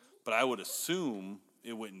well. But I would assume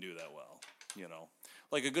it wouldn't do that well, you know.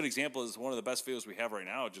 Like, a good example is one of the best videos we have right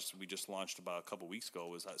now, we just launched about a couple weeks ago,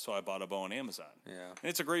 was So I Bought a Bow on Amazon. Yeah. And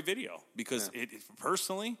it's a great video because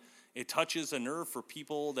personally, it touches a nerve for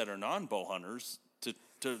people that are non-bow hunters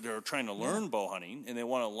they're trying to learn bow hunting and they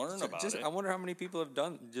want to learn about it. I wonder how many people have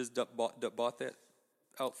bought that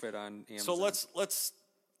outfit on Amazon. So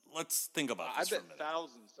let's think about this for a minute. I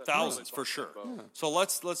bet thousands for sure. Yeah. So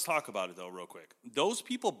let's talk about it though real quick. Those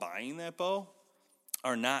people buying that bow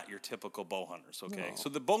are not your typical bow hunters, okay? No. So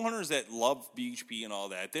the bow hunters that love BHP and all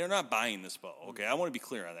that, they're not buying this bow, okay? I want to be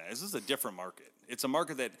clear on that. This is a different market. It's a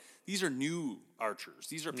market that these are new archers.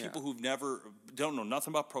 These are people who've don't know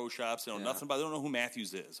nothing about pro shops. They don't know who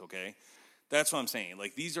Matthews is, okay? That's what I'm saying.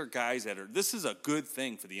 Like, these are guys this is a good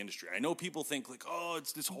thing for the industry. I know people think, like, oh,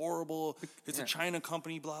 it's this horrible, it's a China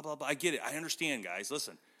company, blah, blah, blah. I get it. I understand, guys.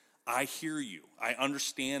 Listen, I hear you. I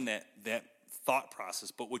understand that thought process,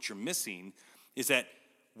 but what you're missing is that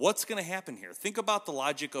what's going to happen here? Think about the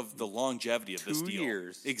logic of the longevity of this deal. 2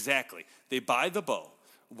 years. Exactly. They buy the bow.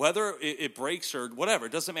 Whether it breaks or whatever,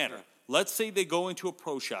 it doesn't matter. Let's say they go into a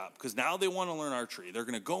pro shop because now they want to learn archery. They're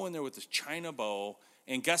going to go in there with this China bow,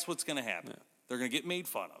 and guess what's going to happen? They're going to get made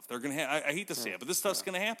fun of. They're going to I hate to say it, but this stuff's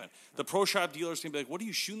going to happen. The pro shop dealer's going to be like, what are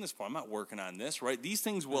you shooting this for? I'm not working on this, right? These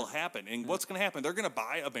things will happen. And what's going to happen? They're going to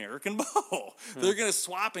buy American bow. They're going to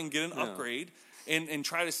swap and get an upgrade. And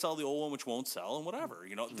try to sell the old one, which won't sell, and whatever.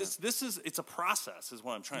 You know, it's a process, is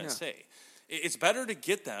what I'm trying to say. It's better to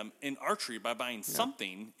get them in archery by buying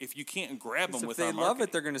something if you can't grab them with our marketing. If they love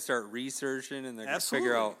it, they're going to start researching, and they're going to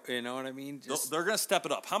figure out, you know what I mean? They're going to step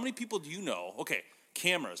it up. How many people do you know? Okay,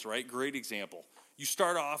 cameras, right? Great example. You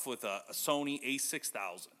start off with a Sony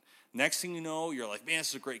a6000. Next thing you know, you're like, man, this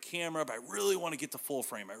is a great camera, but I really want to get to full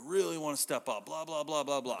frame. I really want to step up, blah, blah, blah,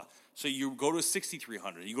 blah, blah. So you go to a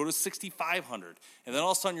 6300, you go to 6500, and then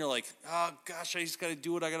all of a sudden you're like, oh, gosh, I just got to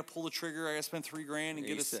do it. I got to pull the trigger. I got to spend $3,000 and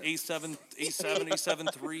get a A7,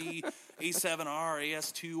 A7 III, A7R,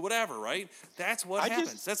 AS2, whatever, right? That's what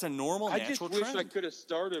happens. That's a normal, natural trend. I just wish I could have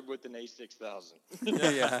started with an A6000.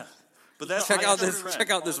 Yeah. But that's check out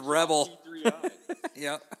this Rebel.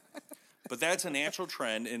 Yeah. But that's a natural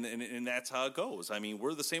trend, and that's how it goes. I mean,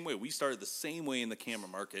 we're the same way. We started the same way in the camera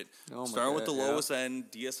market. Starting with the lowest end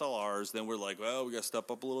DSLRs, then we're like, well, we got to step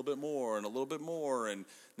up a little bit more and a little bit more. And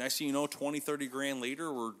next thing you know, 20, 30 grand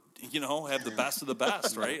later, we're, have the best of the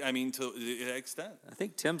best, right? I mean, to the extent. I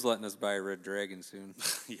think Tim's letting us buy a Red Dragon soon.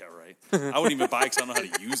 Yeah, right. I wouldn't even buy it because I don't know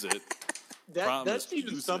how to use it. That's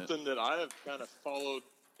even something that I have kind of followed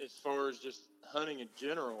as far as just hunting in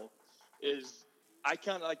general is I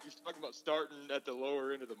kind of, like you're talking about starting at the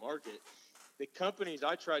lower end of the market. The companies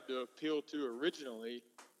I tried to appeal to originally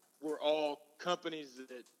were all companies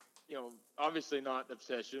that, obviously not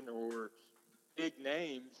Obsession or big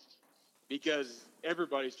names because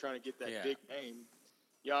everybody's trying to get that big name.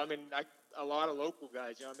 Yeah, I mean, a lot of local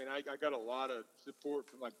guys. I got a lot of support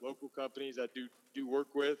from like local companies I do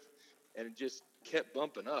work with, and it just kept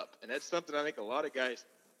bumping up. And that's something I think a lot of guys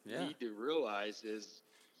need to realize is.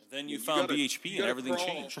 Then you found BHP and everything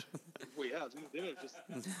changed. Well, yeah, then it was just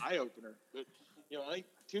an eye-opener. But You know, I think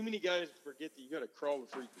too many guys forget that you got to crawl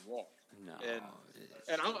before you can walk. No.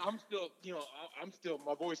 And I'm still, you know, I'm still,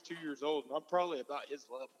 my boy's 2 years old, and I'm probably about his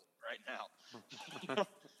level right now. You know?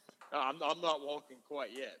 I'm not walking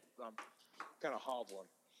quite yet. I'm kind of hobbling.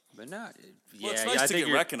 But not. Well, it's nice to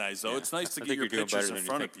get recognized, though. It's nice to get your pictures in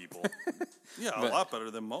front of people. Yeah, a lot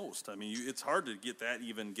better than most. I mean, it's hard to get that,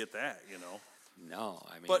 you know. No,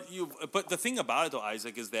 I mean. But the thing about it, though,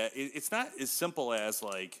 Isaac, is that it's not as simple as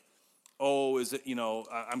like, oh, is it, you know,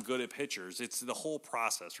 I'm good at pictures. It's the whole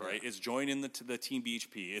process, right? Yeah. It's joining the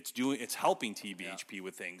TEAMBHp. It's helping TEAMBHp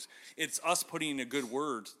with things. It's us putting a good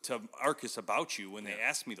word to Arcus about you when they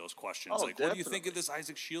ask me those questions. Oh, like, what do you think of this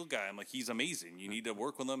Isaac Shield guy? I'm like, he's amazing. You need to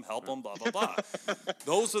work with him, help him, blah, blah, blah.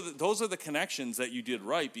 Those are the connections that you did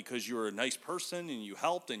right because you're a nice person and you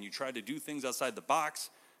helped and you tried to do things outside the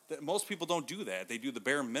box. That most people don't do that. They do the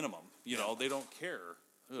bare minimum. You know, they don't care.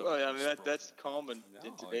 Well, I mean, that's common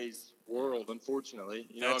in today's world, unfortunately.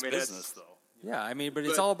 You know, that's I mean, business, though. Yeah, I mean, but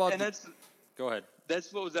it's all about. Go ahead.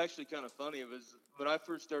 That's what was actually kind of funny. It was when I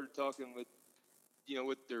first started talking with, you know,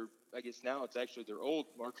 with their, I guess now it's actually their old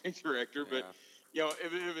marketing director, but you know,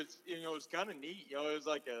 it was, you know, it was kind of neat. You know, it was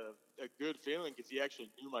like a good feeling because he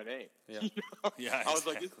actually knew my name. Yeah, you know? Yeah. I was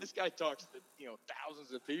like, this guy talks to, you know,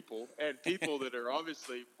 thousands of people and people that are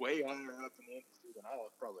obviously way higher up in the industry than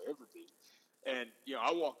I'll probably ever be. And, you know,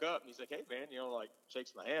 I walk up and he's like, hey, man, you know, like,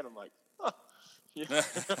 shakes my hand. I'm like, huh. Yeah.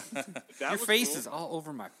 Your face is all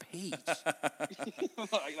over my page.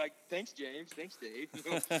 like, thanks, James. Thanks, Dave.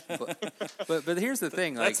 You know? but here's the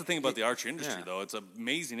thing. That's the thing about the archery industry, though. It's an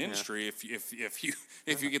amazing industry if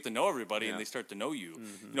you get to know everybody and they start to know you.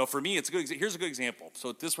 Mm-hmm. You know, for me, it's a good. Here's a good example.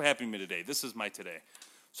 So this is what happened to me today. This is my today.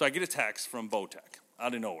 So I get a text from Bowtech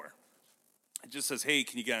out of nowhere. It just says, hey,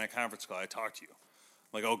 can you get on a conference call? I talked to you.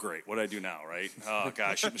 I'm like, oh, great. What do I do now, right? Oh,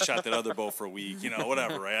 gosh, shouldn't have shot that other bow for a week. You know,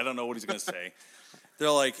 whatever, right? I don't know what he's going to say.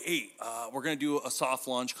 They're like, hey, we're going to do a soft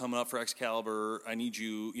launch coming up for Excalibur. I need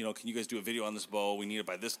you, you know, can you guys do a video on this bow? We need it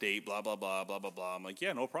by this date, blah, blah, blah, blah, blah, blah. I'm like,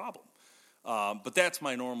 yeah, no problem. But that's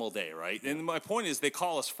my normal day, right? And my point is they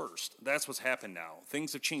call us first. That's what's happened now.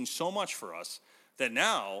 Things have changed so much for us that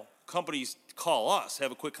now companies call us,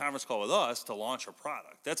 have a quick conference call with us to launch a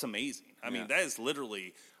product. That's amazing. I mean, that is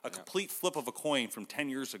literally a complete flip of a coin from 10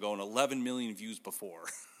 years ago and 11 million views before.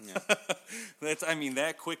 Yeah.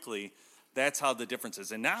 That quickly, that's how the difference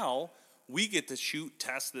is. And now we get to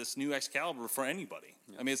test this new Excalibur for anybody.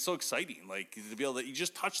 Yeah. I mean, it's so exciting. Like, to be able to, you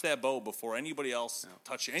just touch that bow before anybody else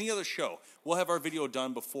touch any other show. We'll have our video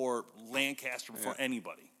done before Lancaster, before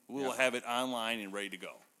anybody. We will have it online and ready to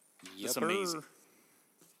go. It's amazing.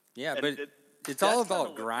 Yeah, but it's all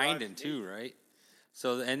about grinding too, right?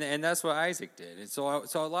 So and that's what Isaac did. And so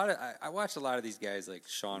a lot of I watched a lot of these guys like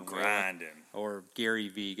Sean grinding or Gary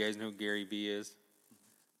V. You guys know who Gary V is?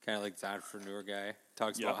 Kind of like this entrepreneur guy.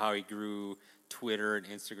 Talks about how he grew Twitter and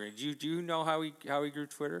Instagram. Do you know how he grew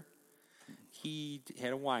Twitter? He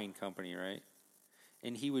had a wine company, right?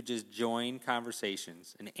 And he would just join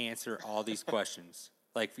conversations and answer all these questions.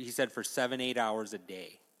 Like he said, for 7-8 hours a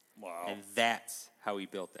day. Wow. And that's how he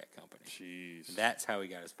built that company. Jeez. That's how he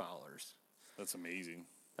got his followers. That's amazing.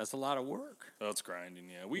 That's a lot of work. That's grinding,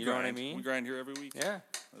 yeah. We you grind. Know what I mean? We grind here every week. Yeah.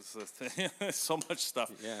 That's so much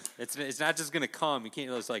stuff. Yeah. It's not just going to come. You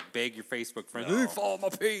can't just like beg your Facebook friends, hey, follow my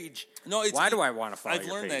page. No, why do I want to follow your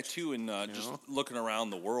page? I've learned that too in just looking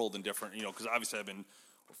around the world and different, you know, because obviously I've been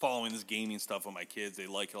following this gaming stuff with my kids. They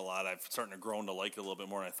like it a lot. I've starting to grow to like it a little bit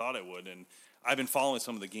more than I thought I would. And I've been following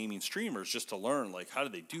some of the gaming streamers just to learn, like, how do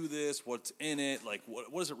they do this? What's in it? Like,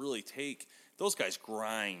 what does it really take? Those guys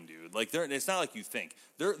grind, dude. Like, it's not like you think.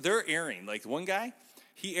 They're airing. Like, one guy,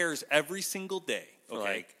 he airs every single day. Okay,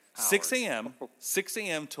 like 6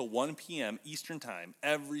 a.m. to 1 p.m. Eastern time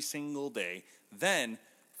every single day. Then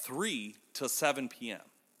 3 to 7 p.m.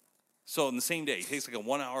 So in the same day, he takes like a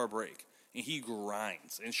 1 hour break. And he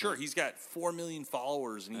grinds. And sure, he's got 4 million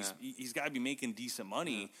followers, and he's got to be making decent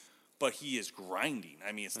money. But he is grinding.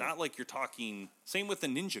 I mean, it's not like you're talking. Same with the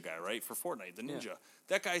Ninja guy, right? For Fortnite, the Ninja.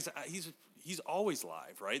 That guy's he's always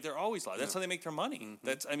live, right? They're always live. That's how they make their money.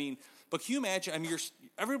 Mm-hmm. But can you imagine? I mean,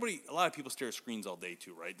 a lot of people stare at screens all day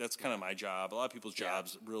too, right? That's kind of my job. A lot of people's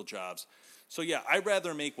jobs, real jobs. So yeah, I'd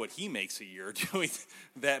rather make what he makes a year doing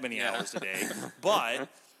that many hours a day. But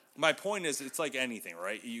my point is, it's like anything,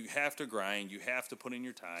 right? You have to grind. You have to put in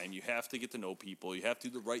your time. You have to get to know people. You have to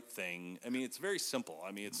do the right thing. I mean, it's very simple.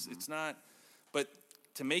 I mean, it's not. But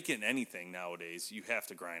to make it anything nowadays, you have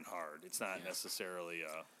to grind hard. It's not necessarily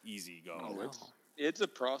easy going. Oh, it's a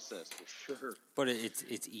process for sure. But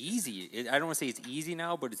it's easy. I don't want to say it's easy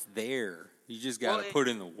now, but it's there. You just got to put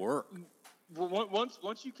in the work. Well,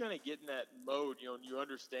 once you kind of get in that mode, you know, and you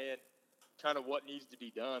understand kind of what needs to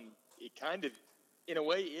be done, it kind of, in a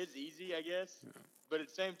way, is easy, I guess. Yeah. But at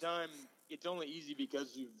the same time, it's only easy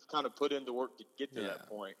because you've kind of put in the work to get to that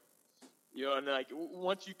point. You know, and like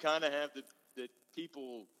once you kind of have the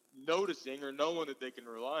people noticing or knowing that they can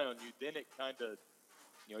rely on you, then it kind of,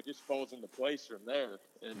 you know, it just falls into place from there.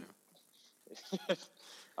 And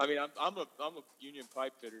I mean, I'm a union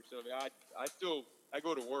pipe fitter, so I mean, I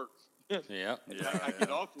go to work. Yeah. I get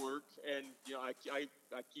off work, and you know, I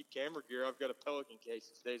keep camera gear. I've got a Pelican case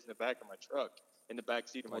that stays in the back of my truck, in the back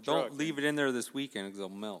seat of my truck. Don't leave it in there this weekend because it'll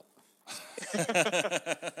melt.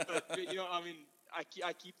 But, you know, I mean,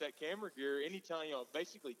 I keep that camera gear anytime, you know,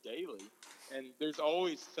 basically daily, and there's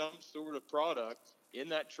always some sort of product in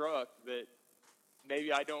that truck that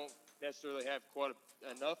maybe I don't necessarily have quite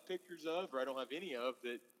enough pictures of, or I don't have any of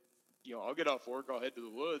that. You know, I'll get off work, I'll head to the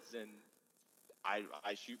woods, and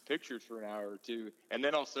I shoot pictures for an hour or two, and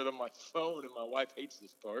then I'll sit on my phone, and my wife hates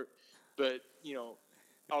this part, but, you know,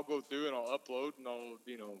 I'll go through and I'll upload, and I'll,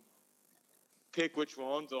 you know, pick which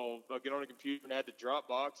ones. I'll get on a computer and add to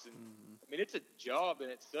Dropbox, and I mean, it's a job in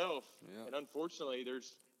itself, and unfortunately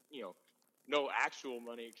there's, you know, no actual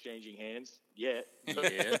money exchanging hands yet. You know,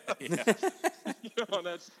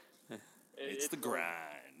 it's the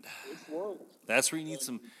grind. It's work. That's where you need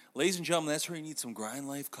some, ladies and gentlemen, that's where you need some Grind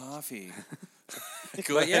Life coffee.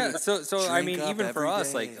 But yeah, so I mean, even for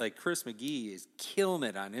us, like Chris McGee is killing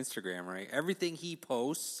it on Instagram, right? Everything he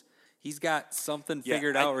posts, he's got something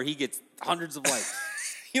figured out where he gets hundreds of likes.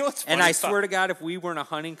 You know what's funny? And I swear to God, if we weren't a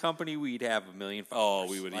hunting company, we'd have 1 million followers.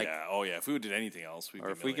 Oh, we would, If we did anything else, we'd or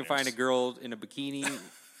be if we can find a girl in a bikini,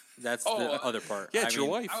 that's the other part. Yeah, it's your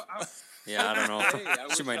wife. I don't know.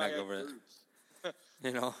 She might not go for that.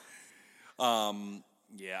 You know?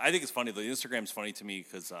 Yeah, I think it's funny. The Instagram's funny to me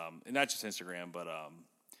because, and not just Instagram, but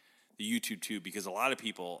the YouTube too, because a lot of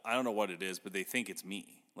people, I don't know what it is, but they think it's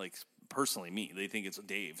me. Like, personally me. They think it's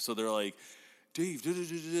Dave. So they're like, Dave,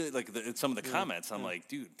 like some of the comments, I'm like,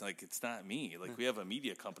 dude, like, it's not me. Like, we have a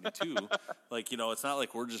media company too. Like, you know, it's not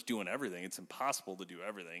like we're just doing everything. It's impossible to do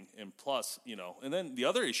everything. And plus, you know, and then the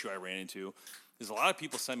other issue I ran into is a lot of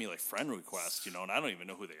people send me like friend requests, you know, and I don't even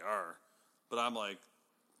know who they are. But I'm like,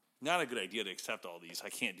 not a good idea to accept all these. I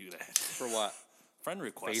can't do that. For what? Friend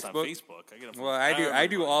requests on Facebook. I get them. Well, I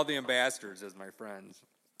do all the ambassadors as my friends.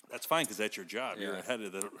 That's fine because that's your job. You're the head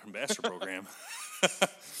of the ambassador program.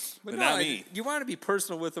 But not me. You want to be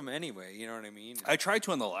personal with them anyway. You know what I mean? I try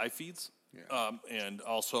to on the live feeds, and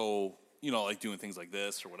also, you know, like doing things like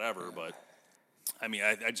this or whatever. Yeah. But I mean,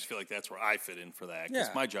 I just feel like that's where I fit in for that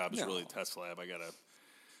because my job is really a test lab. I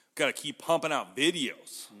gotta keep pumping out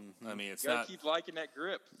videos. Mm-hmm. I mean, it's gotta keep liking that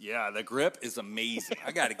grip. Yeah, the grip is amazing.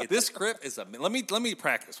 I gotta get this grip is amazing. Let me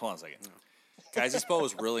practice. Hold on a second, guys. This bow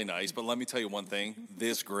is really nice, but let me tell you one thing: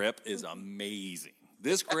 this grip is amazing.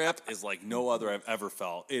 This grip is like no other I've ever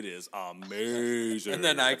felt. It is amazing. And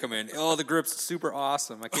then I come in. Oh, the grip's super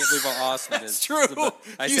awesome. I can't believe how awesome it is. That's true.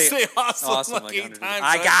 You say awesome like 8 times.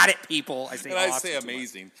 I got it, people. I say and awesome. I say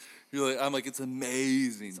amazing. You're like, I'm like, it's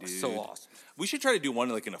amazing, dude. So awesome. We should try to do one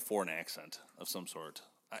like in a foreign accent of some sort.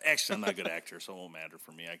 Actually, I'm not a good actor, so it won't matter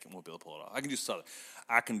for me. Won't be able to pull it off. I can do southern.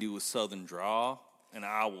 I can do a southern drawl, and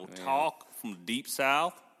I will talk from the deep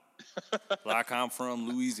south, like I'm from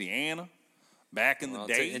Louisiana. Back in the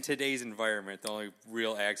day. In today's environment, the only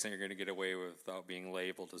real accent you're going to get away with without being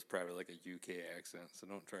labeled is probably like a UK accent. So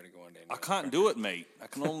don't try to go on. I can't do it, mate. I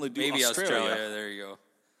can only do maybe Australia. There you go.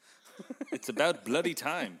 It's about bloody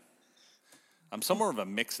time. I'm somewhere of a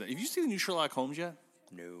mix. Have you seen the new Sherlock Holmes yet?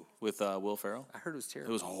 No. With Will Ferrell? I heard it was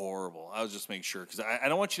terrible. It was horrible. I was just making sure because I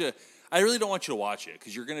don't want you to. I really don't want you to watch it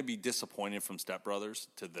because you're going to be disappointed from Step Brothers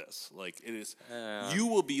to this. Like it is. You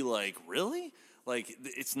will be like, really? Like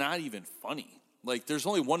it's not even funny. Like, there's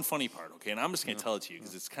only one funny part, okay? And I'm just going to tell it to you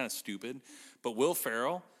because it's kind of stupid. But Will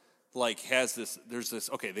Ferrell, like, has this,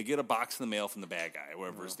 okay, they get a box in the mail from the bad guy,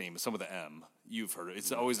 whatever his name is, some of the M. You've heard it.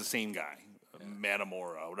 It's always the same guy,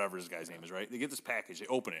 Matamora, whatever his guy's name is, right? They get this package, they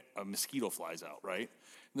open it, a mosquito flies out, right?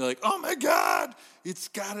 And they're like, oh, my God, it's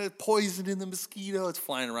got a poison in the mosquito. It's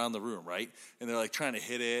flying around the room, right? And they're, like, trying to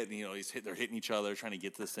hit it, and, you know, they're hitting each other, trying to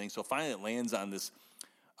get this thing. So finally it lands on this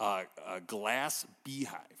a glass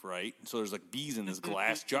beehive, right? So there's like bees in this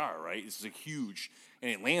glass jar, right? This is a huge, and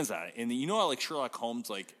it lands on it. And you know how like Sherlock Holmes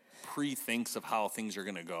like pre-thinks of how things are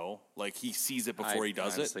gonna go, like he sees it before he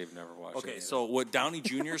does it. I've never watched it. Okay, so what Downey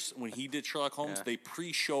Jr.'s when he did Sherlock Holmes, they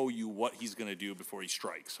pre-show you what he's gonna do before he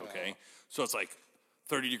strikes. Okay, so it's like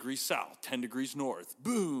 30 degrees south, 10 degrees north,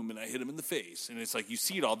 boom, and I hit him in the face, and it's like you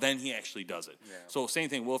see it all. Then he actually does it. Yeah. So same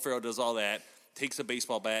thing. Will Ferrell does all that. takes a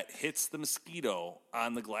baseball bat, hits the mosquito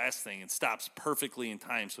on the glass thing, and stops perfectly in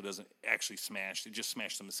time so it doesn't actually smash. It just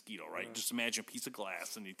smashed the mosquito, right? Just imagine a piece of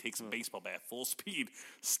glass, and he takes a baseball bat full speed,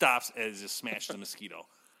 stops, and just smashes the mosquito.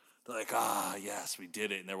 They're like, yes, we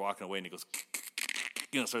did it. And they're walking away, and he goes,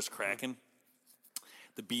 starts cracking.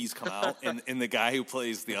 The bees come out, and the guy who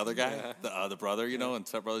plays the other guy, the brother, and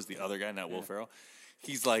Step Brothers, the other guy, not Will Ferrell,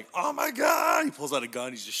 he's like, oh, my God. He pulls out a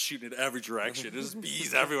gun. He's just shooting in every direction. There's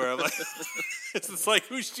bees everywhere. I'm like, it's like,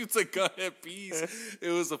 who shoots a gun at bees? It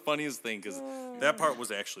was the funniest thing because that part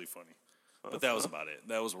was actually funny. But that was about it.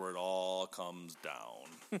 That was where it all comes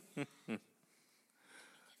down.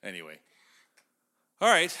 Anyway. All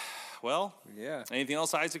right. Well, anything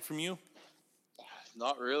else, Isaac, from you?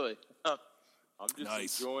 Not really. I'm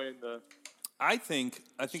just enjoying the. I think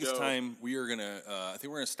it's time we are gonna. I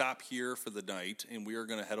think we're gonna stop here for the night, and we are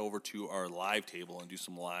gonna head over to our live table and do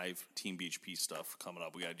some live TEAMBHp stuff coming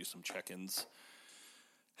up. We gotta do some check-ins.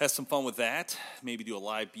 Have some fun with that. Maybe do a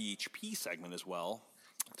live BHP segment as well.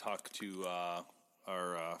 Talk to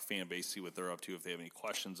our fan base, see what they're up to, if they have any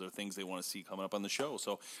questions or things they want to see coming up on the show.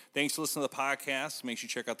 So thanks for listening to the podcast. Make sure you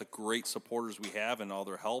check out the great supporters we have and all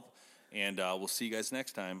their help. And we'll see you guys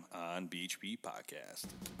next time on BHP Podcast.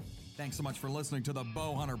 Thanks so much for listening to the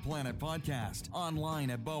Bowhunter Planet podcast, online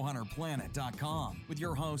at bowhunterplanet.com with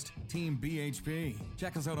your host, Team BHP.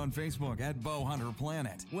 Check us out on Facebook at Bowhunter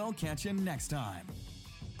Planet. We'll catch you next time.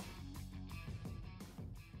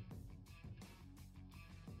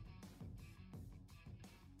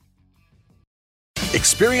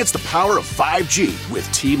 Experience the power of 5G with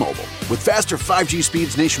T-Mobile. With faster 5G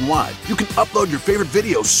speeds nationwide, you can upload your favorite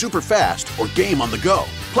videos super fast or game on the go.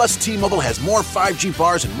 Plus, T-Mobile has more 5G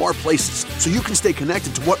bars in more places, so you can stay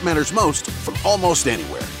connected to what matters most from almost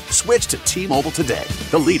anywhere. Switch to T-Mobile today,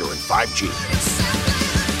 the leader in 5G.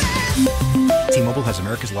 T-Mobile has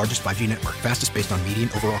America's largest 5G network, fastest based on median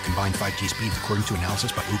overall combined 5G speeds, according to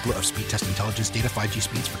analysis by Ookla of Speed Test Intelligence data. 5G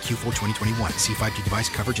speeds for Q4 2021. See 5G device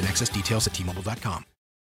coverage and access details at T-Mobile.com.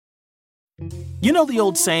 You know the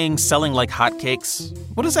old saying, selling like hotcakes?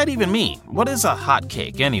 What does that even mean? What is a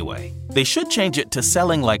hotcake anyway? They should change it to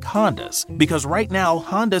selling like Hondas, because right now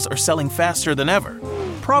Hondas are selling faster than ever.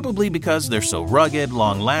 Probably because they're so rugged,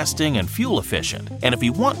 long-lasting, and fuel-efficient. And if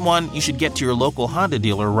you want one, you should get to your local Honda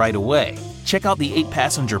dealer right away. Check out the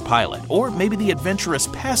 8-passenger Pilot, or maybe the adventurous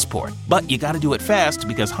Passport. But you gotta do it fast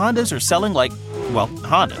because Hondas are selling like, well,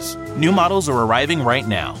 Hondas. New models are arriving right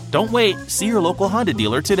now. Don't wait. See your local Honda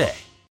dealer today.